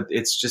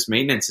just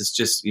maintenance. It's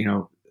just,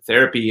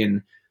 therapy,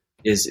 and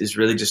is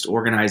really just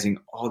organizing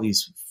all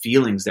these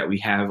feelings that we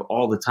have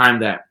all the time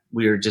that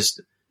we're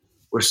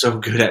so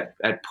good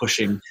at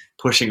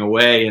pushing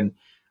away. And,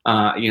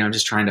 I'm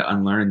just trying to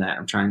unlearn that.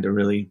 I'm trying to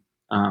really,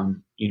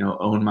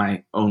 own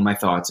my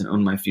thoughts and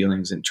own my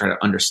feelings and try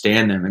to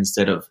understand them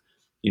instead of,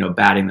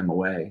 batting them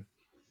away.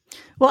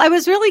 Well, I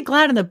was really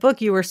glad in the book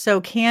you were so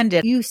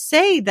candid. You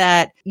say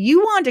that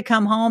you wanted to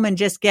come home and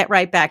just get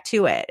right back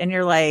to it. And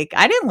you're like,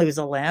 I didn't lose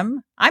a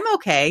limb. I'm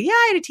okay. Yeah,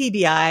 I had a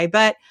TBI,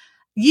 but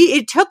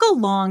it took a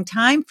long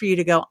time for you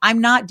to go,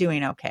 I'm not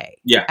doing okay.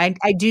 Yeah.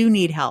 I do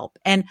need help.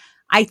 And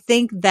I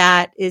think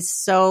that is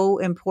so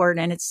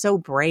important and it's so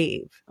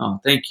brave. Oh,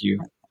 thank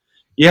you.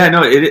 Yeah,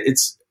 no,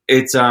 it's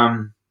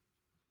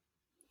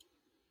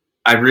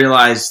I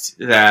realized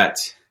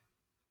that,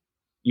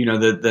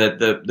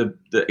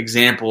 the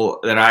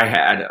example that I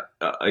had,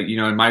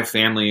 in my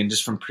family and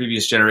just from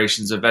previous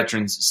generations of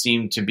veterans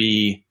seemed to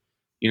be,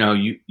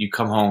 you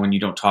come home and you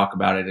don't talk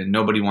about it and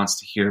nobody wants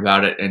to hear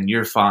about it and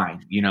you're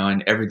fine,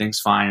 and everything's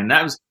fine. And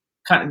that was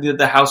kind of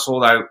the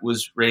household I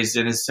was raised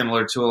in is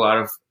similar to a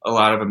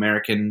lot of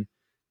American,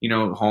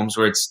 homes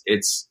where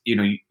it's,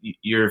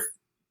 you're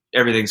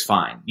everything's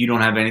fine. You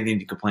don't have anything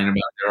to complain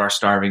about. There are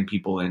starving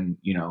people in,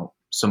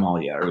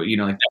 Somalia or,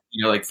 like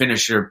that, like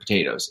finish your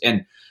potatoes.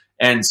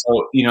 And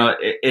so,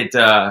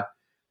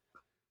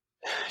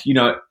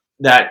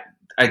 that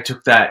I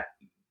took that,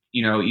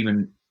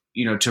 even,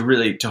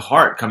 to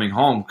heart coming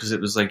home. Cause it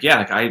was like, yeah,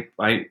 like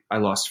I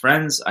lost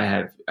friends.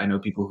 I know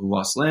people who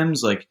lost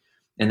limbs, like,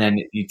 and then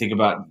you think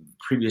about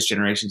previous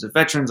generations of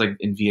veterans, like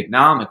in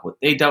Vietnam, like what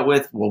they dealt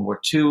with, World War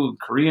II,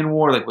 Korean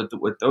War, like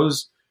what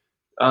those,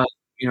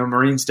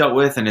 Marines dealt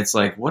with. And it's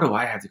like, what do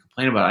I have to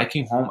complain about? I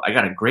came home, I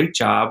got a great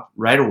job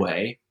right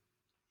away.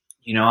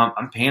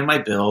 I'm paying my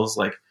bills,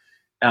 like,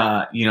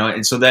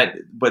 and so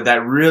but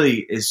that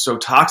really is so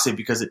toxic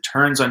because it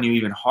turns on you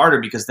even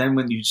harder because then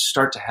when you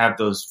start to have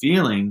those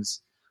feelings,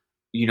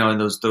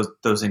 and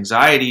those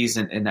anxieties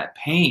and that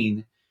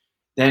pain,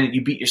 then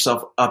you beat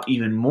yourself up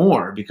even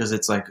more because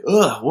it's like,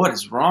 ugh, what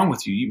is wrong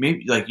with you? You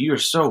maybe like you are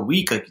so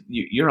weak. Like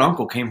your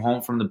uncle came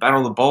home from the Battle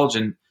of the Bulge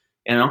and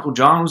Uncle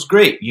John was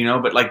great,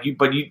 but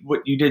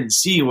what you didn't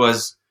see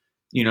was,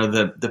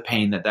 the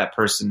pain that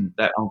person,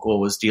 that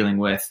uncle was dealing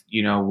with,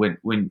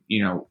 when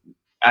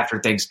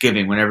after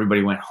Thanksgiving, when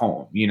everybody went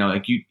home,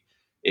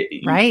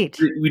 right.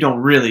 We don't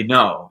really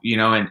know,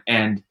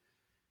 and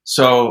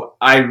so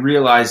I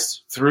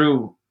realized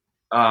through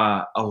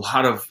a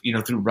lot of,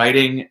 through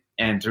writing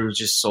and through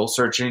just soul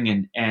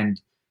searching and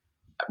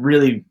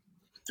really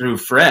through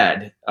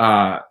Fred,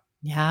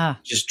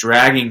 just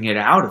dragging it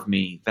out of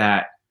me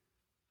that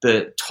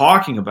the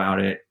talking about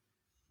it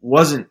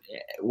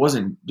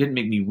didn't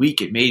make me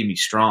weak. It made me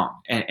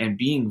strong, and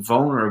being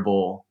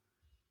vulnerable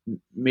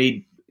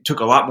took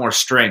a lot more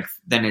strength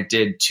than it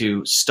did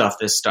to stuff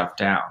this stuff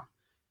down.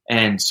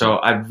 And so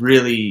I've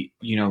really,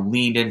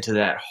 leaned into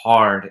that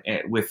hard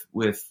with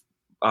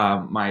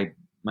my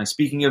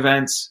speaking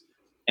events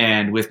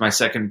and with my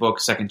second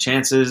book, Second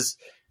Chances.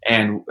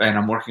 And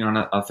I'm working on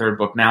a third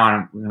book now, and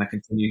I'm going to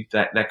continue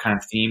that kind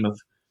of theme of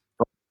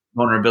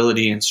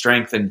vulnerability and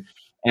strength and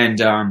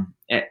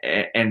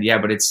yeah,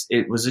 but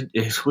it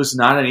was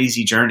not an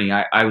easy journey.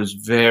 I was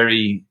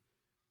very,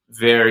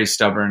 very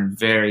stubborn,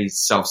 very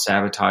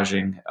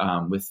self-sabotaging,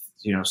 with,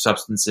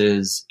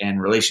 substances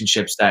and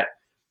relationships that,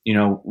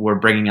 were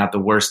bringing out the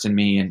worst in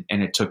me. And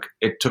it took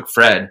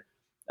Fred,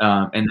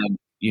 and then,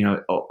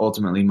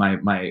 ultimately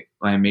my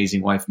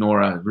amazing wife,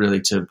 Nora,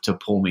 really to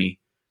pull me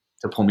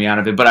out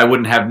of it. But I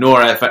wouldn't have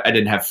Nora if I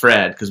didn't have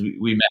Fred, because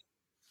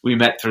we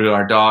met through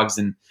our dogs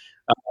and,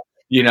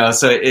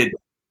 so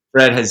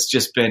Fred has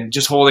just been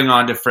holding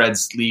on to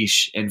Fred's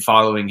leash and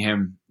following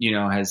him,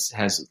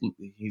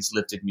 he's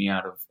lifted me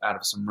out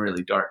of some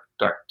really dark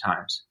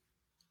times.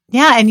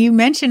 Yeah. And you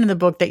mentioned in the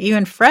book that you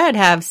and Fred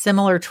have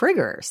similar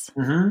triggers.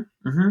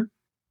 Mm-hmm. Mm-hmm.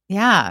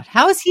 Yeah.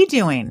 How is he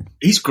doing?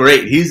 He's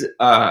great. He's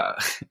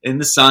in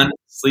the sun,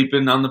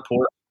 sleeping on the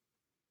porch.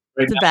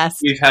 Right the now,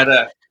 best. We've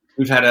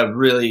had a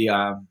really,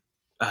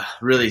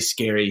 really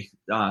scary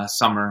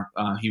summer.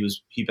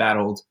 He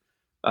battled,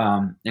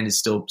 and is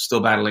still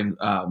battling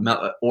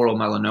oral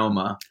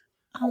melanoma.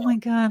 Oh my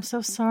God, I'm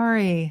so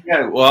sorry.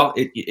 Yeah, well,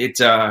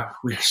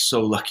 we're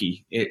so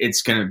lucky.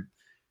 It's gonna,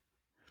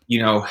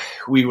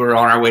 we were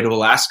on our way to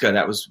Alaska.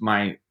 That was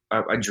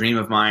a dream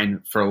of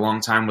mine for a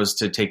long time, was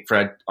to take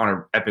Fred on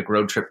an epic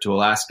road trip to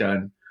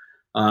Alaska.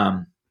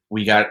 And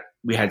we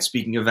had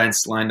speaking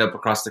events lined up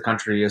across the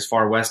country as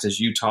far west as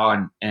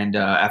Utah. And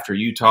after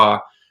Utah,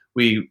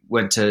 we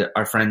went to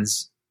our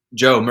friend's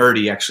Joe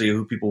Murdy, actually,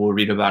 who people will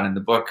read about in the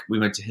book. We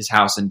went to his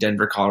house in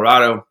Denver,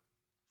 Colorado.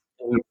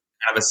 We were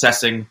kind of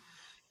assessing,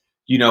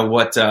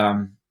 what,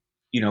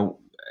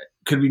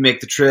 could we make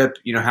the trip?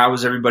 How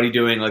was everybody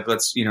doing? Like,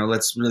 let's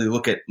really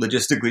look at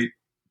logistically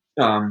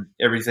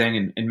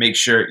everything and make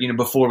sure,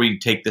 before we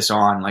take this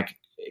on, like,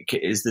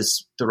 is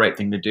this the right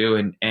thing to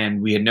do?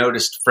 And we had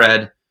noticed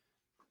Fred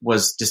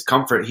was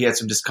discomfort. He had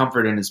some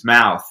discomfort in his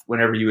mouth.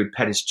 Whenever you would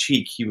pet his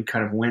cheek, he would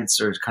kind of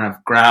wince or kind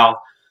of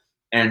growl.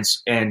 And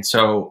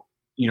so,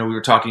 we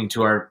were talking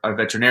to our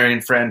veterinarian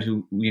friend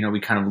who, we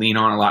kind of lean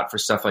on a lot for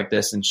stuff like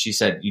this. And she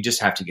said, you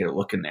just have to get a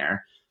look in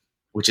there,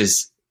 which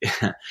is,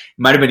 it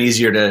might've been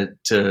easier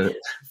to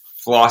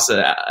floss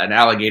an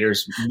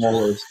alligator's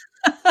molars.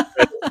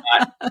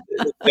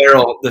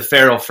 The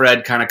feral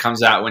Fred kind of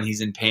comes out when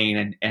he's in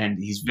pain, and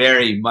he's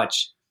very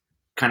much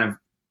kind of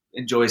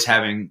enjoys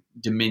having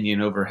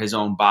dominion over his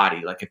own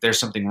body. Like if there's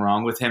something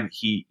wrong with him,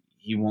 he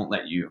won't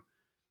let you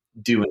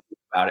do anything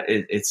about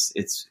it.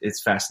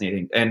 It's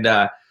fascinating. And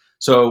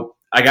so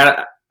I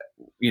got,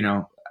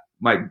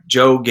 my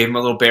Joe gave him a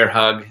little bear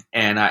hug,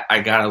 and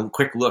I got a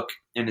quick look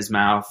in his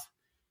mouth.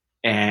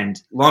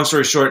 And long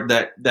story short,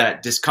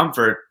 that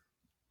discomfort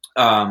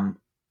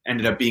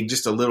ended up being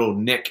just a little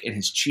nick in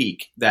his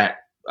cheek that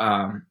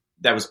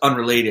was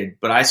unrelated.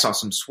 But I saw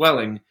some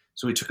swelling,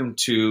 so we took him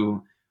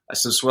to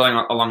some swelling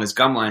along his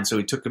gum line. So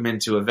we took him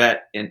into a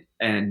vet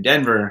in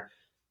Denver,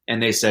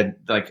 and they said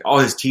like all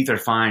his teeth are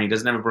fine. He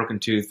doesn't have a broken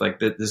tooth. Like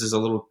this is a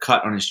little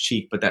cut on his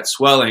cheek, but that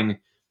swelling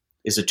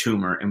is a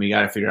tumor, and we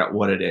got to figure out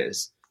what it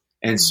is.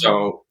 And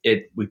so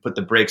we put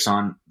the brakes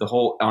on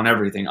on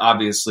everything.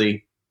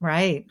 Obviously,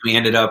 right. We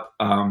ended up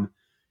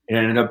it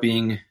ended up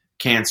being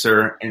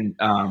cancer, and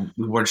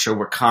we weren't sure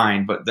what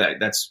kind, but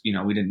that's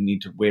we didn't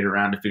need to wait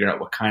around to figure out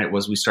what kind it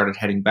was. We started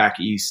heading back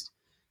east,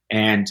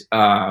 and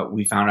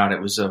we found out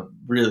it was a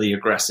really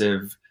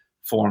aggressive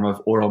form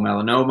of oral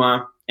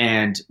melanoma.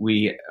 And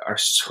we are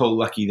so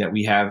lucky that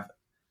we have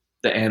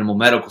the Animal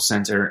Medical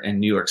Center in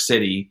New York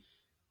City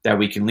that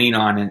we can lean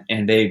on,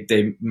 and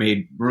they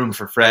made room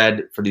for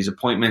Fred for these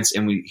appointments,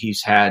 and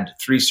he's had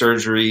 3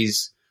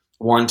 surgeries,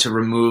 1 to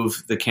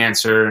remove the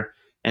cancer,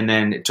 and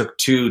then it took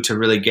 2 to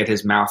really get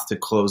his mouth to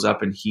close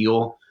up and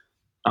heal.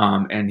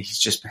 And he's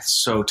just been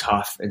so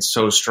tough and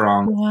so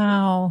strong.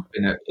 Wow.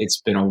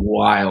 It's been a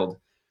wild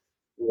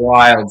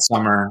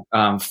summer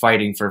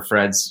fighting for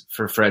Fred's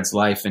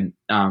life. And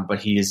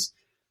but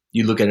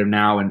you look at him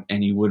now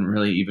and you wouldn't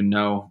really even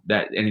know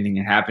that anything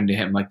had happened to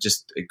him. Like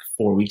just like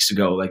 4 weeks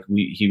ago, like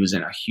he was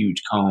in a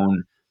huge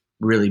cone,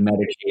 really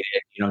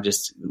medicated,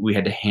 just we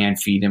had to hand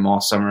feed him all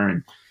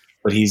summer.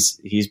 But he's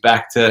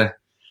back to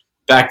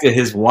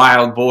his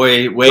wild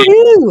boy way,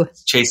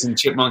 chasing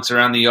chipmunks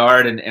around the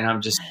yard. And I'm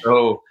just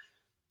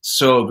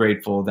so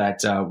grateful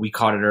that we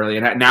caught it early.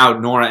 And now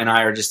Nora and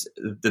I are just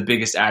the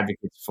biggest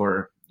advocates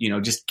for,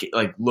 just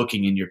like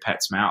looking in your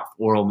pet's mouth.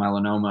 Oral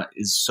melanoma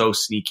is so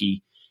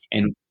sneaky,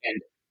 and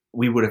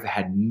we would have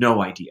had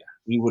no idea.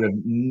 We would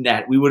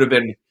have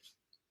been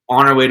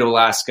on our way to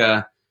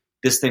Alaska.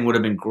 This thing would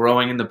have been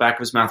growing in the back of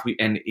his mouth.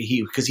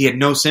 Because he had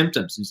no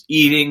symptoms. He was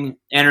eating,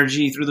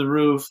 energy through the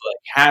roof,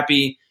 like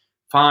happy,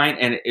 fine.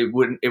 And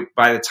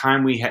by the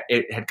time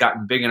it had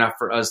gotten big enough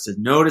for us to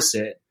notice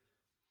it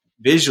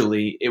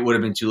visually, it would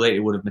have been too late. It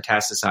would have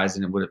metastasized,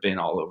 and it would have been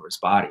all over his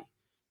body.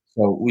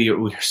 So we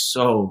are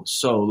so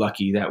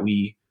lucky that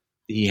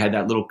he had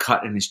that little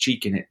cut in his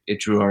cheek, and it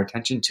drew our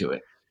attention to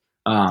it.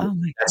 Oh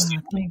my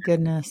God! Thank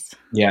goodness.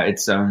 Yeah,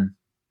 it's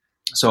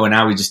so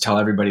now we just tell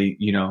everybody,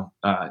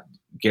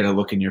 get a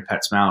look in your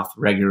pet's mouth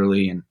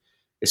regularly, and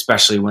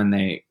especially when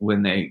they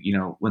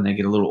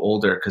get a little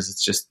older, because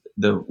it's just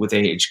with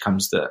age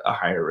comes a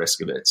higher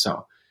risk of it.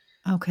 So,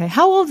 okay,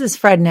 how old is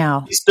Fred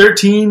now? He's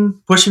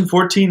 13, pushing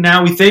 14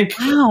 now, we think.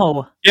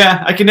 Wow.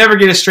 Yeah, I can never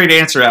get a straight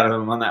answer out of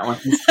him on that one.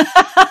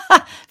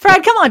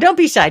 Fred, come on, don't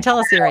be shy. Tell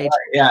us your age.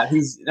 Yeah,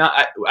 he's.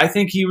 I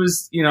think he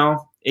was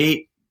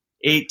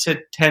 8 to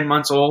 10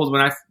 months old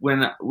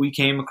when we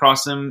came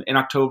across him in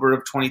October of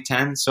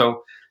 2010.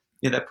 So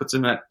yeah, that puts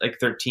him at like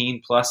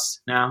 13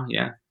 plus now.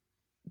 Yeah.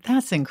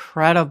 That's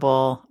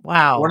incredible.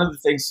 Wow. One of the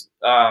things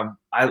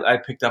I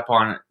picked up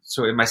on,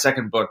 so in my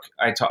second book,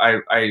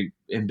 I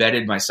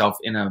embedded myself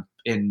in a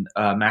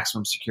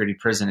maximum security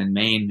prison in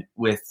Maine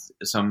with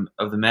some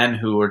of the men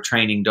who were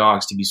training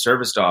dogs to be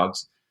service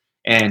dogs.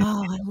 And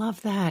I love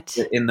that.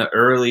 In the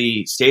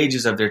early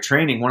stages of their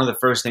training, one of the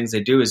first things they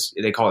do is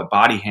they call it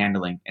body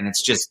handling. And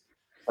it's just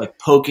like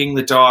poking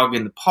the dog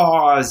in the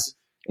paws,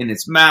 in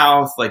its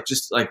mouth, like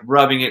just like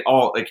rubbing it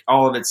all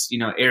of its,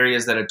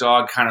 areas that a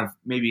dog kind of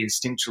maybe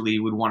instinctually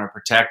would want to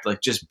protect, like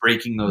just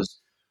breaking those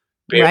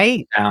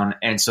barriers down.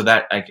 And so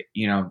that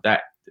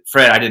that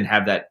Fred, I didn't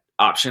have that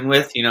option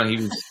with, he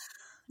was,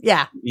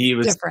 he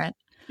was different.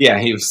 Yeah.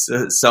 He was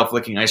a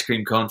self-licking ice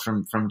cream cone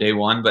from day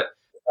one, but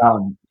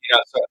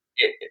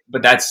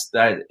but that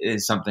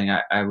is something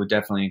I would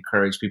definitely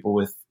encourage people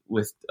with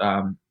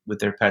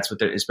their pets,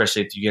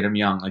 especially if you get them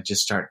young, like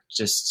just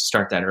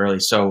start that early.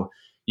 So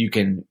you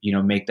can,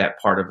 make that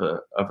part of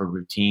a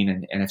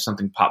routine. And if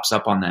something pops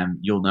up on them,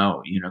 you'll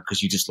know,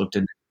 cause you just looked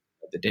in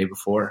the day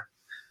before.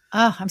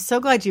 Oh, I'm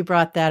so glad you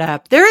brought that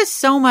up. There is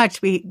so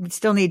much we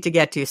still need to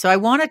get to. So I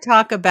want to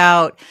talk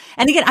about,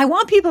 and again, I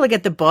want people to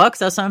get the book.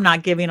 So I'm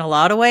not giving a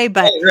lot away,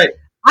 but right.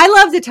 I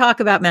love to talk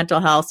about mental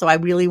health, so I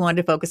really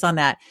wanted to focus on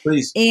that.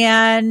 Please.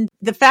 And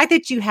the fact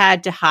that you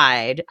had to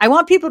hide, I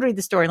want people to read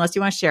the story unless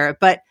you want to share it,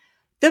 but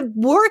the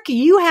work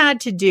you had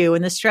to do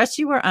and the stress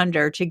you were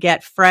under to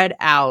get Fred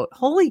out,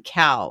 holy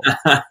cow,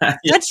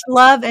 such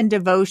love and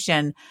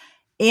devotion.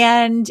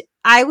 And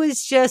I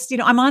was just,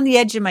 I'm on the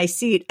edge of my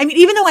seat. I mean,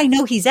 even though I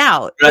know he's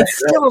out, it's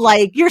still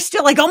like, you're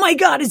still like, oh my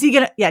God, is he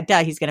going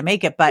to, he's going to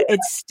make it, but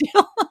it's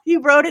still, you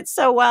wrote it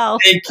so well.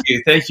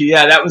 Thank you.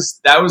 Yeah, that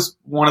was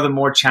one of the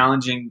more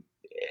challenging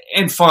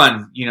and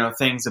fun,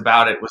 things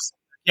about it was,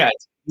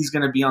 he's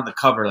going to be on the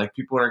cover. Like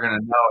people are going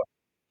to know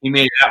he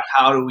made it out.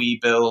 How do we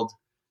build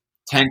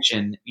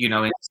tension,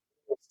 and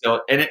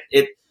still, and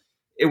it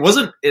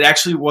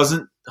actually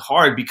wasn't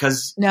hard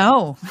because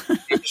No.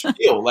 it was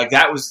real. Like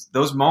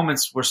those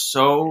moments were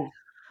so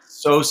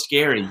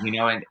scary,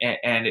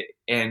 and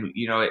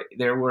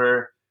there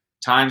were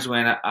times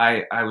when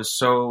I was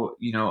so,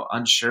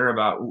 unsure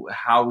about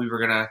how we were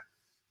gonna,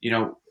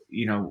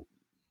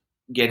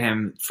 get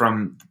him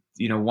from,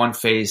 one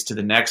phase to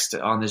the next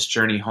on this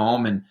journey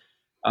home. And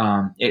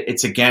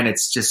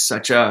it's just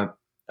such a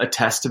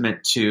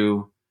testament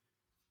to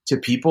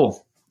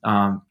people.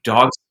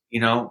 Dogs,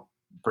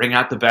 bring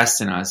out the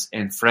best in us.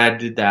 And Fred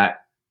did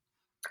that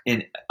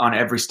on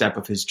every step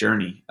of his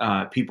journey.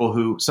 People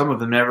who, some of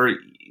them never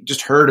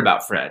just heard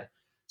about Fred,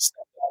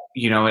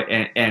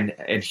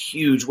 and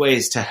huge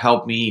ways to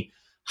help me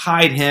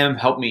hide him,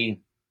 help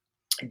me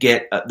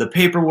get the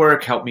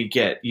paperwork, help me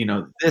get,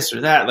 this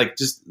or that, like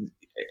just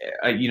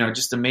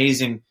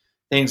amazing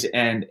things.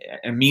 And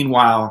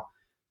meanwhile,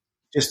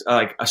 just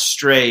like a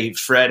stray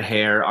Fred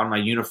hair on my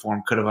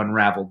uniform could have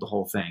unraveled the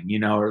whole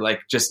thing, or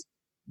like just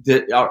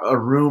a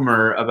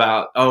rumor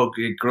about,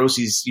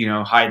 Grossi's,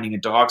 hiding a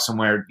dog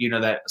somewhere,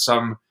 that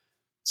some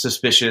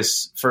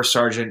suspicious first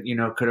sergeant,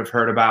 could have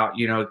heard about,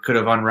 could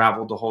have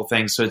unraveled the whole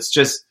thing. So it's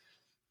just,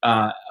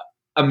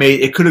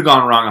 amazing. It could have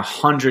gone wrong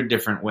 100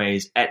 different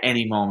ways at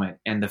any moment.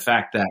 And the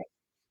fact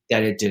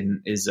that it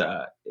didn't is,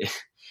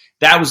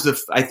 that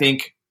was I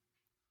think,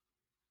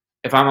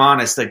 if I'm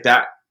honest, like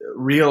that,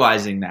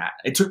 realizing that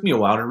it took me a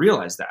while to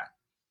realize that.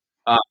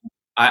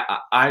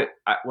 I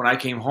when I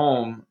came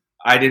home,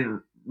 I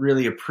didn't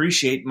really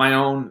appreciate my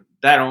own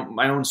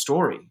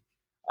story,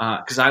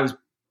 because I was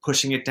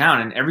pushing it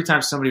down. And every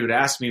time somebody would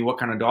ask me what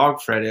kind of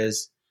dog Fred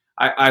is,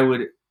 I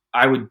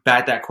would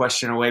bat that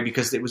question away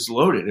because it was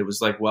loaded. It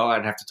was like, well,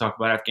 I'd have to talk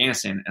about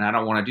Afghanistan, and I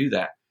don't want to do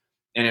that.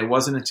 And it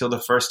wasn't until the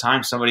first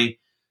time somebody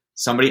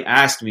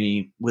asked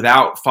me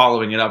without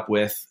following it up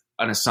with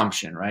an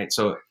assumption, right?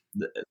 So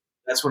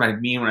that's what I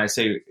mean when I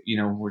say,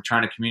 we're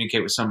trying to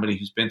communicate with somebody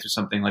who's been through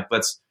something. Like,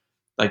 let's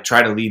like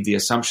try to leave the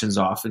assumptions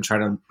off and try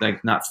to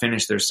like not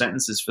finish their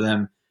sentences for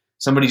them.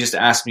 Somebody just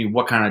asked me,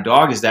 what kind of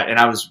dog is that? And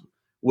I was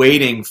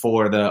waiting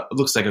for it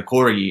looks like a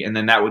corgi. And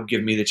then that would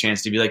give me the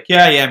chance to be like,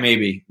 yeah,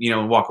 maybe,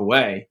 and walk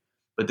away.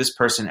 But this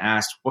person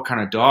asked, what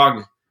kind of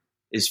dog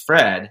is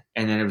Fred?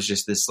 And then it was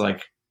just this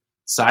like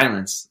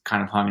silence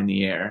kind of hung in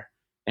the air.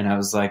 And I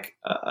was like,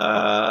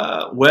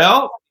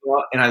 well,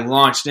 and I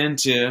launched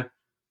into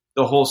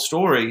the whole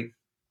story.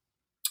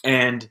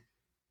 And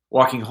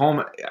walking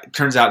home, it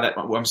turns out that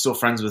I'm still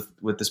friends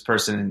with this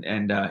person,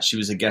 and she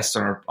was a guest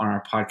on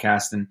our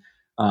podcast, and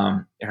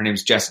her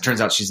name's Jess. It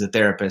turns out she's a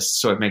therapist,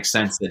 so it makes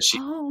sense that she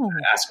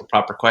ask a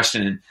proper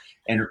question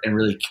and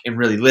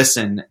really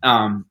listen.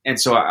 And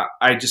so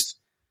I just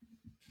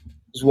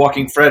was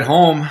walking Fred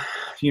home,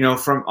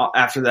 from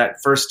after that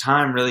first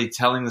time, really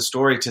telling the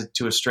story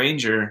to a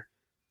stranger,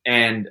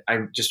 and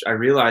I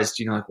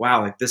realized, like,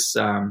 wow, like this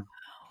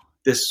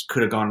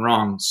could have gone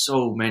wrong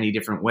so many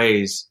different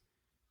ways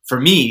for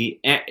me,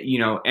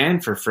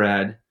 and for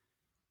Fred.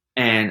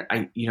 And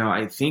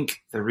I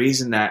think the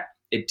reason that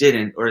it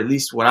didn't, or at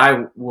least what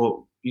I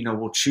will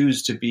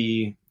choose to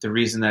be the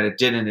reason that it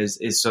didn't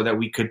is so that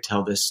we could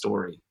tell this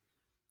story.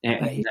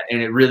 And, right.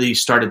 And it really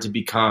started to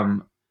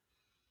become,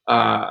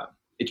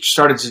 it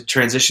started to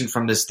transition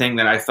from this thing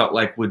that I felt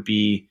like would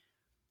be,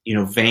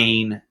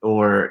 vain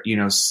or,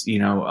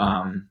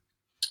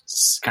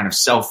 kind of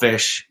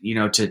selfish,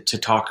 to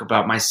talk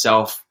about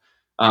myself.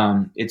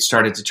 It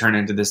started to turn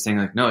into this thing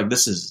like, no, like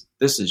this is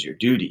your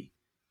duty.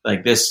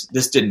 Like this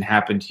didn't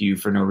happen to you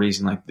for no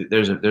reason. Like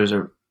there's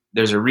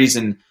a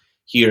reason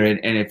here.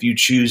 And if you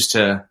choose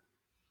to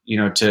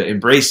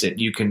embrace it,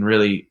 you can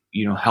really,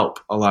 help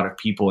a lot of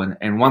people.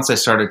 And once I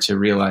started to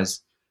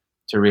realize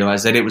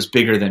that it was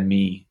bigger than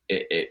me,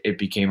 it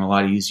became a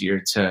lot easier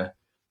to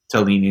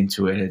lean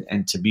into it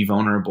and to be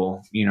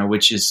vulnerable,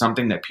 which is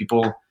something that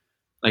people,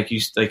 like you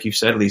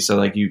said, Lisa,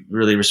 like you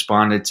really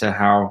responded to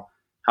how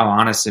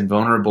honest and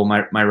vulnerable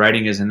my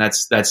writing is. And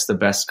that's the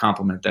best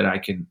compliment that I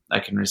can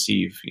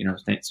receive,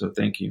 so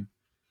thank you.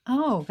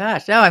 Oh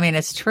gosh. No, I mean,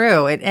 it's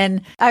true.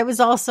 And I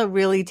was also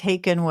really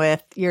taken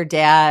with your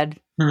dad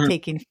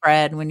taking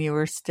Fred when you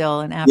were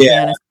still in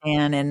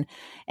Afghanistan,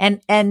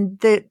 and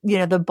the,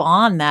 the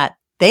bond that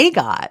they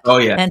got. Oh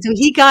yeah. And so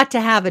he got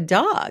to have a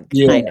dog,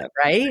 kind of,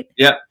 right?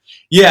 Yeah.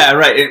 Yeah.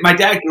 Right. And my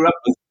dad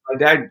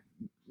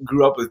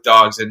grew up with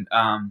dogs, and,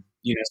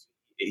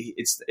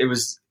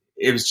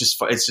 it's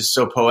just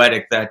so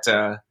poetic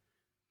that,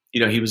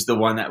 he was the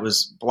one that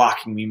was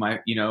blocking me my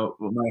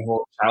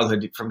whole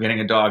childhood from getting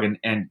a dog.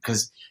 And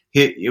cause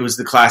it was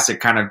the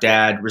classic kind of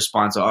dad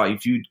response. Oh,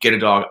 if you get a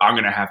dog, I'm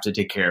going to have to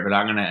take care of it.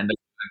 I'm going to end up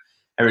doing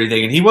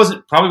everything. And he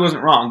probably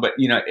wasn't wrong, but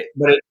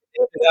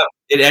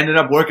it ended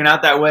up working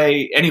out that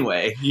way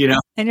anyway,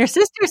 And your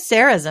sister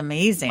Sarah's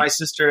amazing. My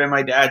sister and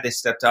my dad, they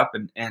stepped up,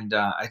 and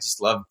I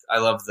love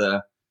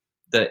the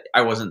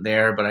I wasn't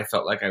there, but I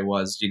felt like I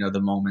was, the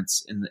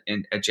moments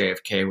at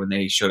JFK when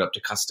they showed up to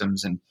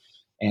customs and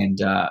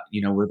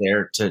were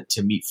there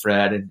to meet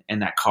Fred,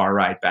 and that car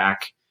ride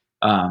back.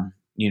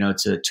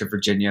 to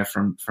Virginia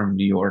from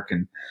New York.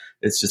 And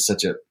it's just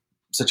such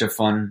a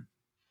fun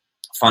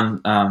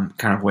kind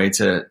of way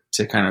to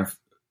kind of,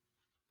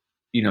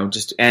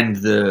 just end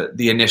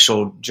the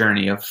initial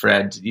journey of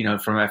Fred,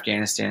 from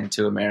Afghanistan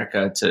to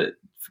America,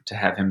 to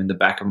have him in the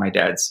back of my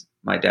dad's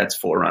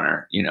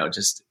Forerunner,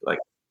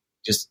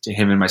 just to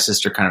him and my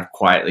sister kind of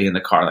quietly in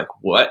the car, like,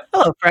 what?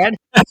 Hello, Fred.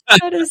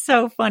 That is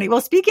so funny.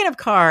 Well, speaking of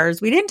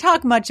cars, we didn't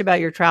talk much about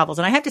your travels.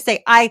 And I have to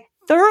say, I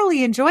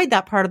thoroughly enjoyed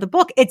that part of the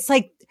book. It's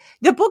like,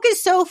 the book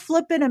is so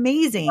flippin'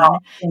 amazing. Oh,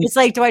 it's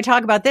like, do I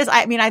talk about this?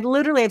 I mean, I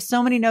literally have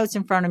so many notes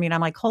in front of me and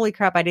I'm like, holy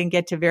crap, I didn't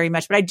get to very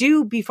much. But I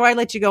do, before I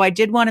let you go, I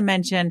did want to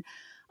mention,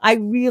 I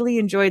really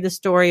enjoyed the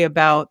story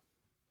about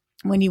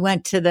when you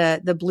went to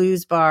the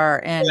blues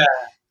bar and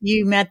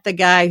you met the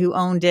guy who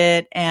owned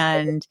it,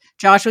 and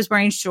Josh was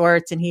wearing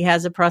shorts and he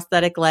has a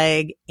prosthetic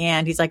leg.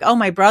 And he's like, oh,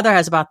 my brother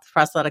has a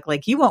prosthetic leg.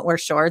 He won't wear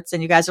shorts.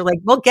 And you guys are like,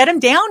 well, get him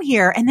down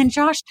here. And then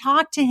Josh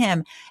talked to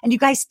him and you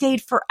guys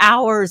stayed for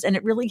hours and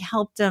it really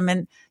helped him.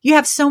 And you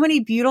have so many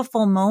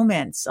beautiful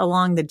moments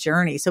along the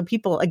journey. So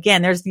people,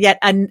 again, there's yet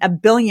a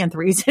billionth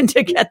reason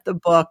to get the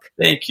book.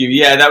 Thank you.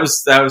 Yeah, that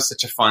was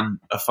such a fun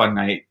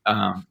night.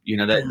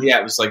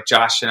 It was like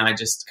Josh and I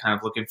just kind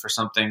of looking for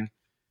something.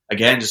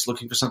 Again, just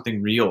looking for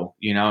something real,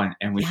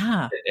 and we,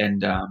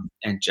 and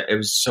it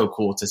was so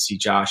cool to see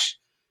Josh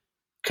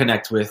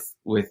connect with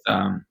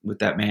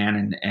that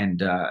man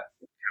and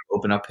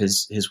open up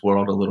his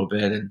world a little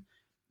bit. And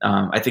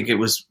I think it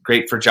was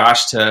great for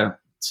Josh to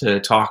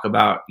talk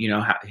about,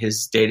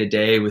 his day to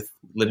day with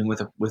living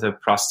with a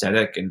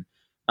prosthetic and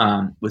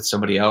with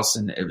somebody else.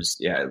 And it was,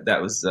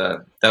 that was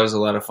a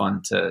lot of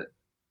fun to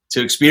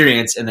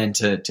experience and then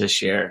to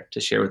share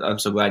with. I'm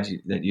so glad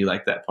that you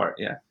liked that part.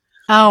 Yeah.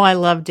 Oh, I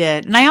loved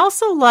it. And I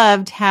also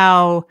loved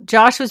how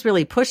Josh was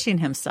really pushing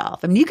himself.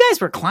 I mean, you guys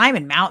were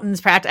climbing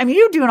mountains,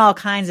 you were doing all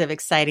kinds of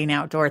exciting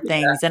outdoor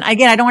things. Yeah. And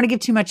again, I don't want to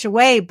give too much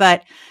away,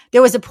 but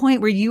there was a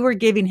point where you were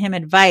giving him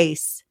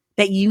advice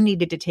that you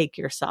needed to take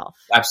yourself.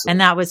 Absolutely.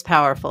 And that was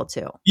powerful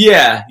too.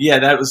 Yeah. Yeah.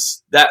 That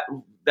was that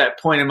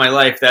point in my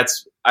life.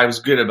 I was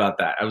good about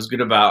that. I was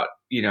good about,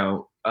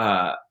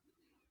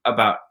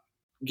 about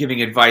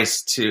giving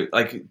advice to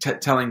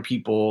telling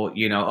people,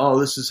 oh,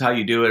 this is how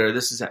you do it, or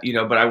this is how,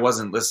 but I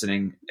wasn't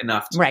listening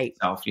enough to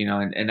myself,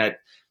 and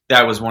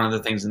that was one of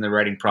the things in the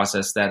writing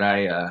process that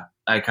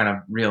I kind of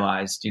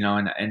realized,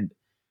 and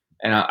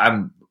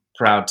I'm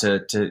proud to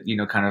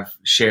kind of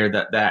share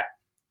that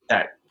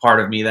part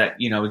of me that,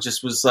 it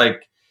just was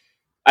like,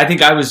 I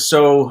think I was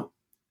so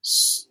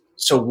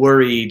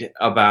worried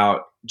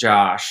about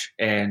Josh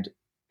and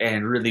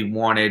really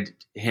wanted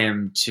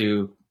him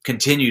to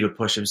continue to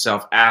push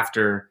himself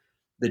after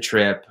the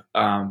trip.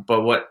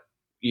 But what,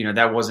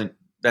 that wasn't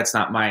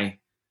my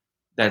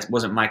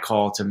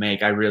call to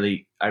make. I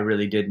really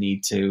did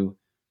need to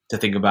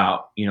think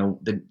about,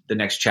 the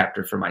next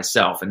chapter for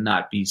myself and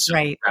not be so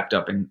wrapped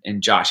up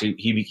in Josh.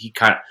 He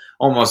kind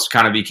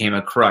of became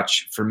a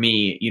crutch for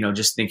me,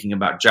 just thinking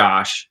about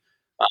Josh,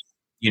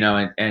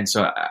 and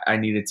so I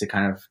needed to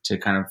kind of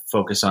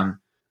focus on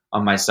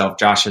myself.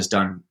 Josh has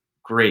done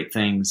great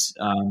things,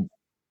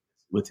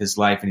 with his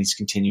life, and he's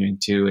continuing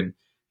to, and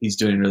he's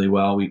doing really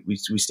well. We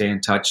stay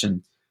in touch,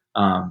 and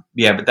but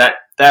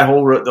the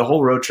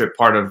whole road trip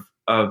part of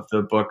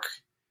the book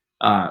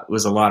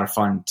was a lot of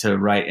fun to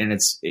write. And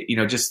it's,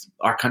 just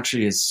our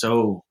country is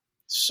so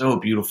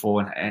beautiful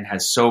and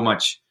has so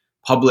much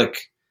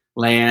public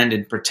land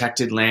and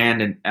protected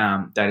land, and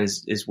that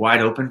is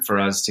wide open for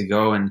us to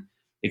go and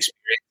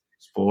experience and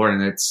explore.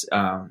 And it's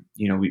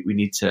we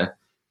need to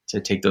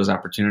take those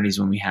opportunities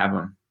when we have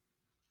them.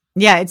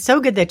 Yeah, it's so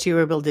good that you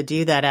were able to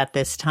do that at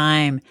this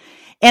time.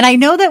 And I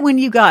know that when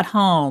you got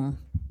home,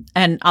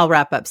 and I'll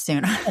wrap up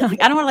soon. I don't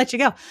want to let you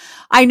go.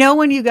 I know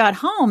when you got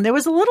home, there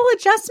was a little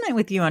adjustment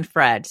with you and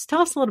Fred. Just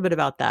tell us a little bit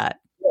about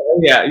that.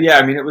 Yeah.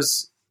 I mean, it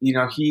was,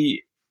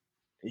 he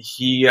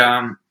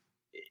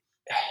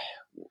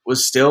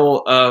was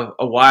still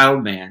a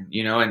wild man,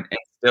 and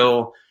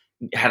still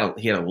he had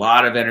a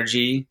lot of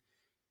energy,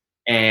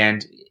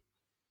 and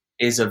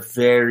is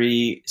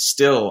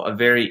still a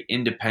very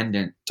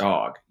independent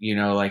dog,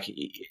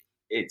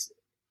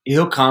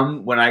 he'll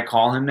come when I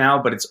call him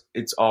now, but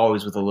it's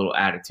always with a little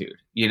attitude,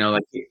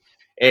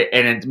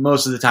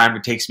 most of the time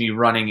it takes me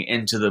running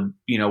into the,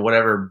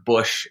 whatever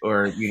bush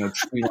or,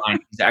 tree line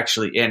he's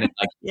actually in, and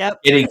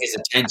getting his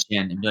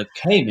attention and be like,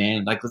 hey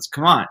man, let's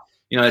come on.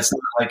 It's not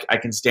like I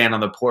can stand on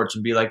the porch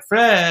and be like,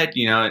 Fred,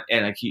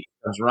 and he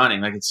comes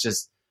running. It's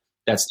just,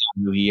 that's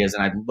not who he is.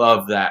 And I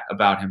love that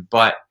about him.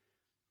 But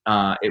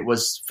it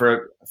was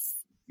from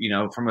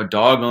a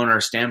dog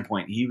owner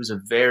standpoint, he was a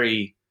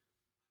very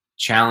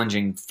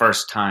challenging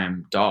first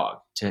time dog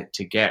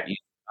to get.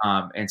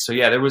 And so,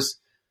 and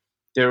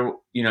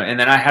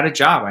then I had a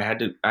job. I had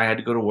to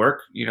go to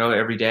work,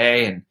 every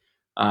day. And,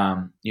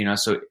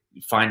 so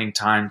finding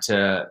time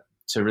to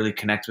really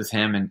connect with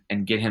him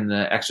and get him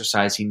the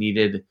exercise he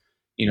needed,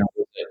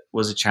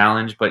 was a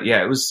challenge. But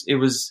yeah, it was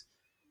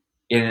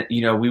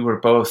we were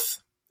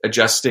both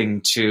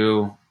adjusting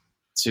to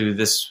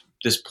this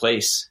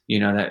place,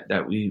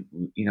 that we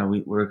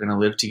were going to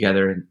live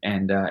together.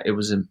 And it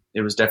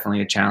was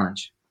definitely a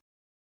challenge.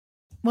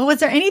 Well,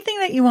 was there anything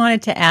that you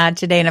wanted to add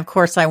today? And of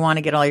course, I want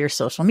to get all your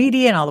social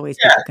media and all the ways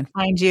people can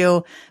find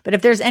you. But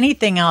if there's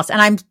anything else,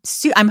 and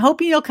I'm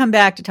hoping you'll come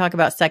back to talk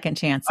about second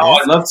chances. Oh,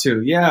 I'd love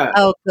to. Yeah.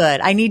 Oh, good.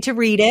 I need to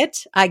read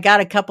it. I got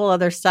a couple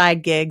other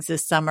side gigs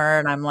this summer,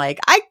 and I'm like,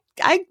 I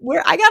got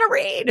to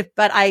read.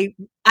 But I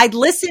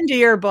listened to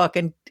your book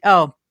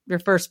your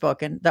first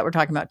book and that we're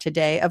talking about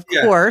today. Of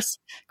course,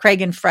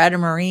 Craig and Fred, a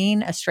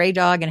Marine, a stray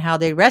dog, and how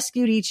they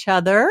rescued each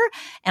other.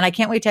 And I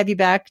can't wait to have you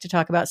back to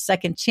talk about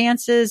second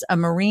chances, a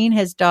Marine,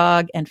 his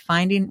dog, and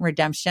finding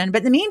redemption.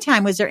 But in the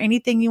meantime, was there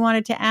anything you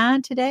wanted to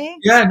add today?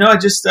 Yeah, no,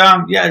 just,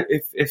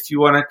 if you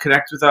want to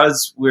connect with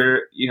us,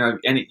 we're,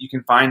 and you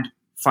can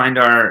find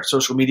our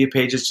social media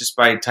pages just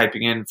by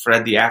typing in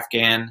Fred the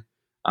Afghan.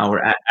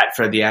 We're at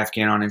Fred the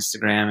Afghan on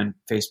Instagram and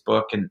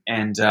Facebook,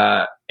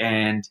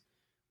 and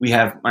we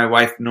have, my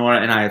wife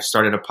Nora and I have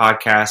started a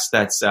podcast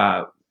that's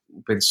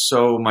been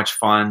so much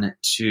fun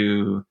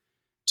to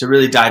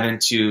really dive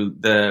into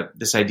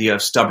this idea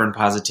of stubborn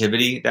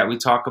positivity that we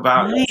talk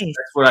about. Nice. That's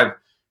what I've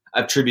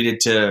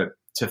attributed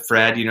to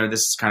Fred.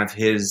 This is kind of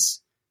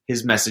his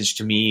message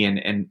to me,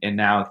 and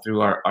now through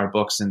our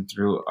books and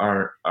through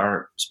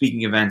our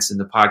speaking events and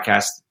the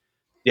podcast,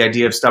 the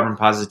idea of stubborn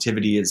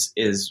positivity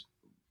is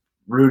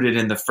rooted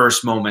in the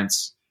first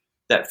moments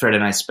that Fred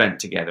and I spent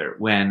together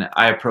when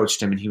I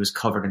approached him and he was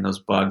covered in those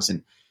bugs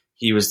and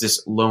he was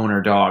this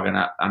loner dog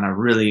on a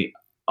really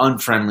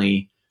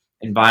unfriendly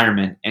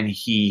environment, and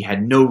he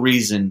had no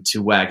reason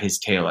to wag his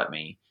tail at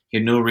me. He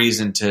had no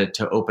reason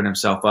to open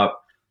himself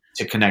up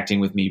to connecting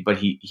with me, but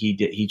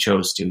he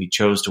chose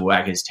to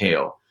wag his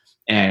tail,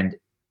 and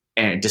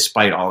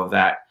despite all of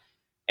that,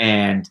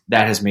 and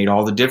that has made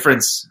all the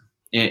difference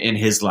in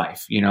his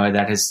life.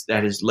 That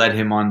has led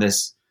him on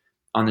this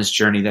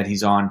journey that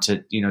he's on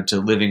to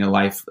living a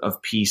life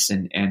of peace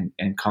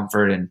and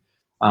comfort, and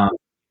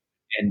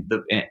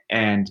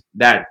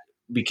that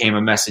became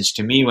a message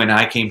to me when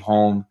I came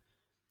home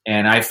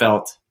and I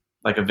felt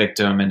like a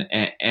victim, and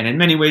in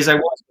many ways I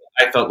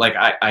felt like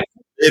I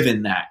live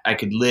in that. I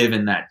could live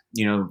in that,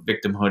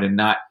 victimhood and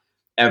not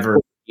ever,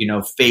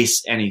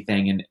 face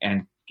anything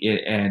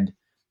and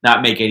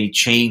not make any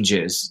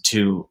changes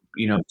to,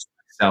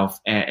 myself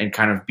and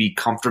kind of be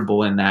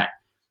comfortable in that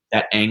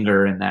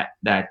anger and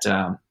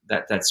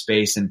that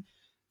space. And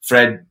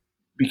Fred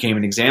became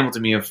an example to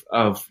me of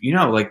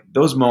like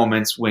those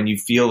moments when you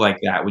feel like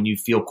that, when you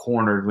feel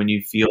cornered, when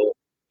you feel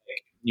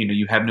like,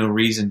 you have no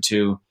reason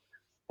to,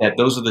 that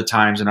those are the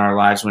times in our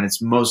lives when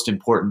it's most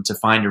important to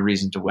find a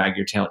reason to wag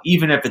your tail,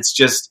 even if it's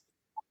just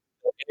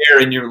air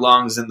in your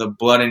lungs and the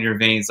blood in your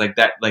veins, like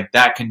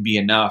that can be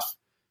enough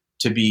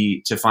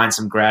to find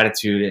some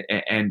gratitude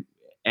and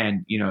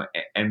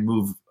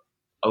move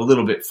a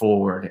little bit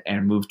forward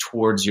and move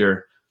towards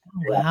your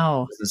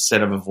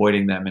instead of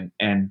avoiding them.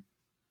 And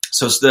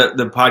so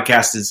the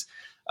podcast is,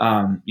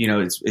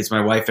 it's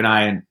my wife and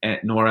I and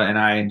Nora and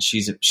I, and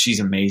she's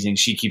amazing.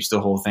 She keeps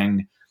the whole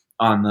thing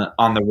on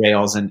the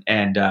rails, and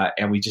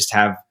we just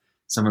have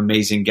some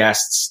amazing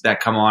guests that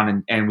come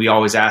on, and we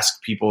always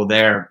ask people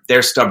their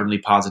stubbornly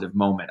positive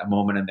moment, a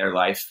moment in their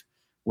life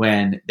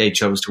when they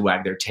chose to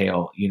wag their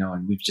tail,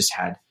 and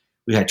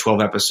we had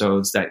 12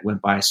 episodes that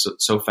went by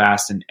so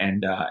fast,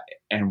 and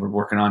we're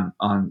working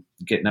on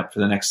getting up for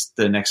the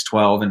next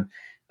 12. And,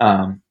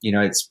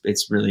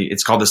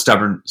 it's called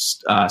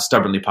the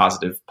Stubbornly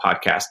Positive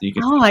Podcast. You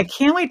can I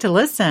can't wait to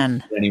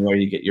listen anywhere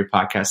you get your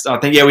podcast. Oh,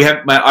 we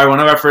have one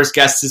of our first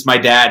guests is my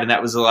dad, and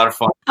that was a lot of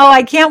fun. Oh,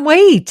 I can't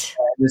wait.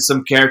 There's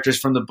some characters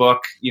from the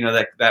book,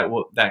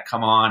 that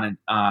come on,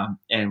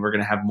 and we're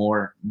going to have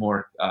more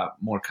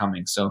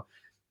coming. So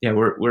yeah,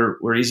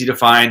 we're easy to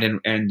find,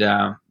 and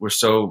we're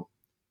so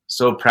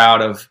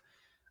proud of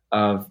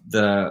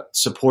the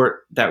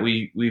support that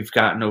we've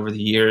gotten over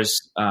the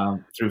years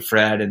through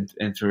Fred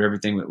and through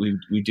everything that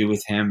we do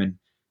with him,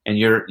 and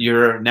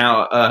you're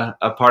now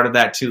a part of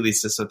that too,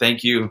 Lisa. So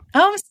thank you.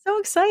 Oh, I'm so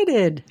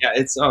excited. Yeah,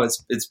 it's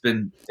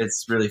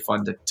really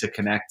fun to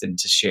connect and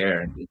to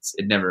share, and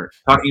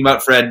talking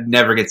about Fred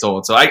never gets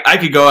old. So I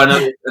could go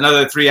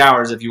another 3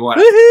 hours if you want.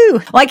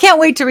 Woohoo! Well, I can't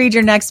wait to read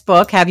your next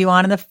book. Have you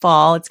on in the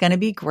fall? It's going to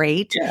be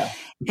great. Yeah.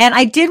 And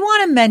I did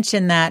want to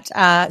mention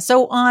that.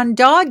 So on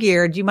Dog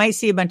Eared, you might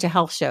see a bunch of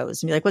health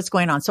shows and be like, what's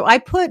going on? So I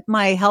put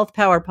my Health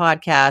Power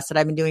podcast that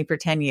I've been doing for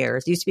 10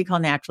 years, it used to be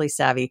called Naturally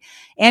Savvy,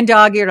 and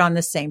Dog Eared on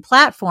the same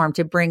platform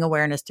to bring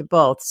awareness to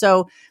both.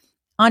 So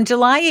on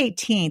July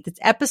 18th, it's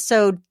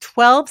episode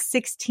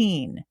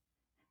 1216.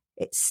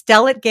 It's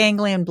stellate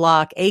ganglion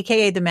block,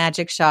 aka the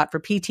magic shot for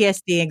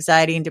PTSD,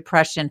 anxiety, and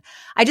depression.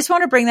 I just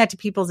want to bring that to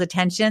people's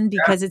attention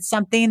because it's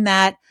something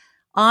that,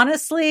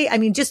 honestly, I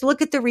mean, just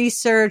look at the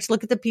research,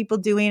 look at the people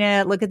doing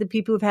it, look at the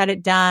people who've had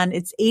it done.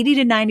 It's 80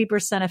 to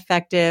 90%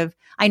 effective.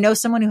 I know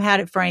someone who had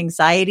it for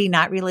anxiety,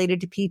 not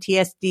related to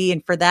PTSD.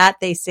 And for that,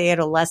 they say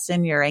it'll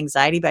lessen your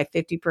anxiety by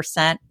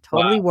 50%.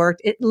 Totally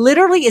worked. It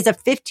literally is a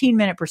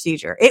 15-minute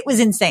procedure. It was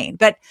insane.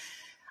 But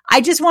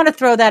I just want to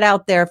throw that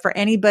out there for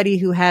anybody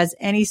who has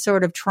any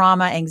sort of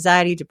trauma,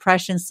 anxiety,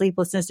 depression,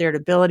 sleeplessness,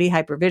 irritability,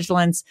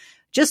 hypervigilance.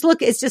 Just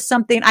look, it's just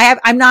something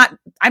I'm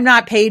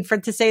not paid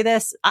to say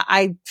this.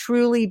 I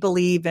truly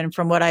believe in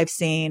from what I've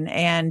seen.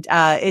 And,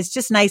 it's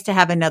just nice to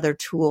have another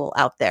tool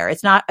out there.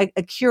 It's not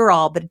a cure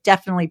all, but it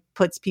definitely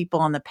puts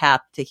people on the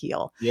path to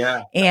heal.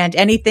 Yeah. And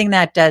anything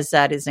that does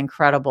that is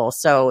incredible.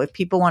 So if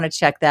people want to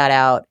check that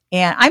out,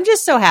 and I'm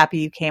just so happy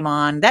you came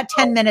on. That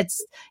 10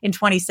 minutes in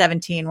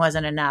 2017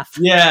 wasn't enough.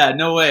 Yeah,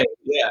 no way.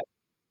 Yeah.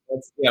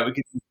 We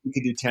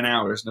could do 10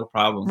 hours, no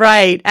problem.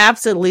 Right.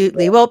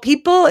 Absolutely. Well,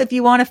 people, if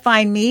you want to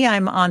find me,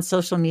 I'm on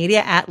social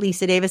media at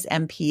Lisa Davis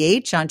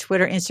MPH on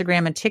Twitter,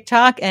 Instagram, and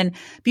TikTok. And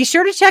be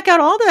sure to check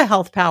out all the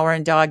Health Power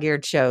and Dog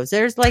Eared shows.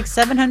 There's like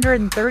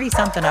 730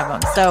 something of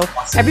them. So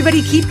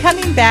everybody keep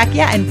coming back.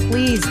 Yeah. And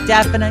please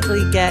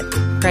definitely get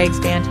Craig's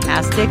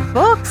fantastic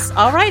books.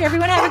 All right,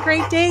 everyone have a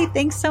great day.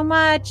 Thanks so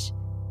much.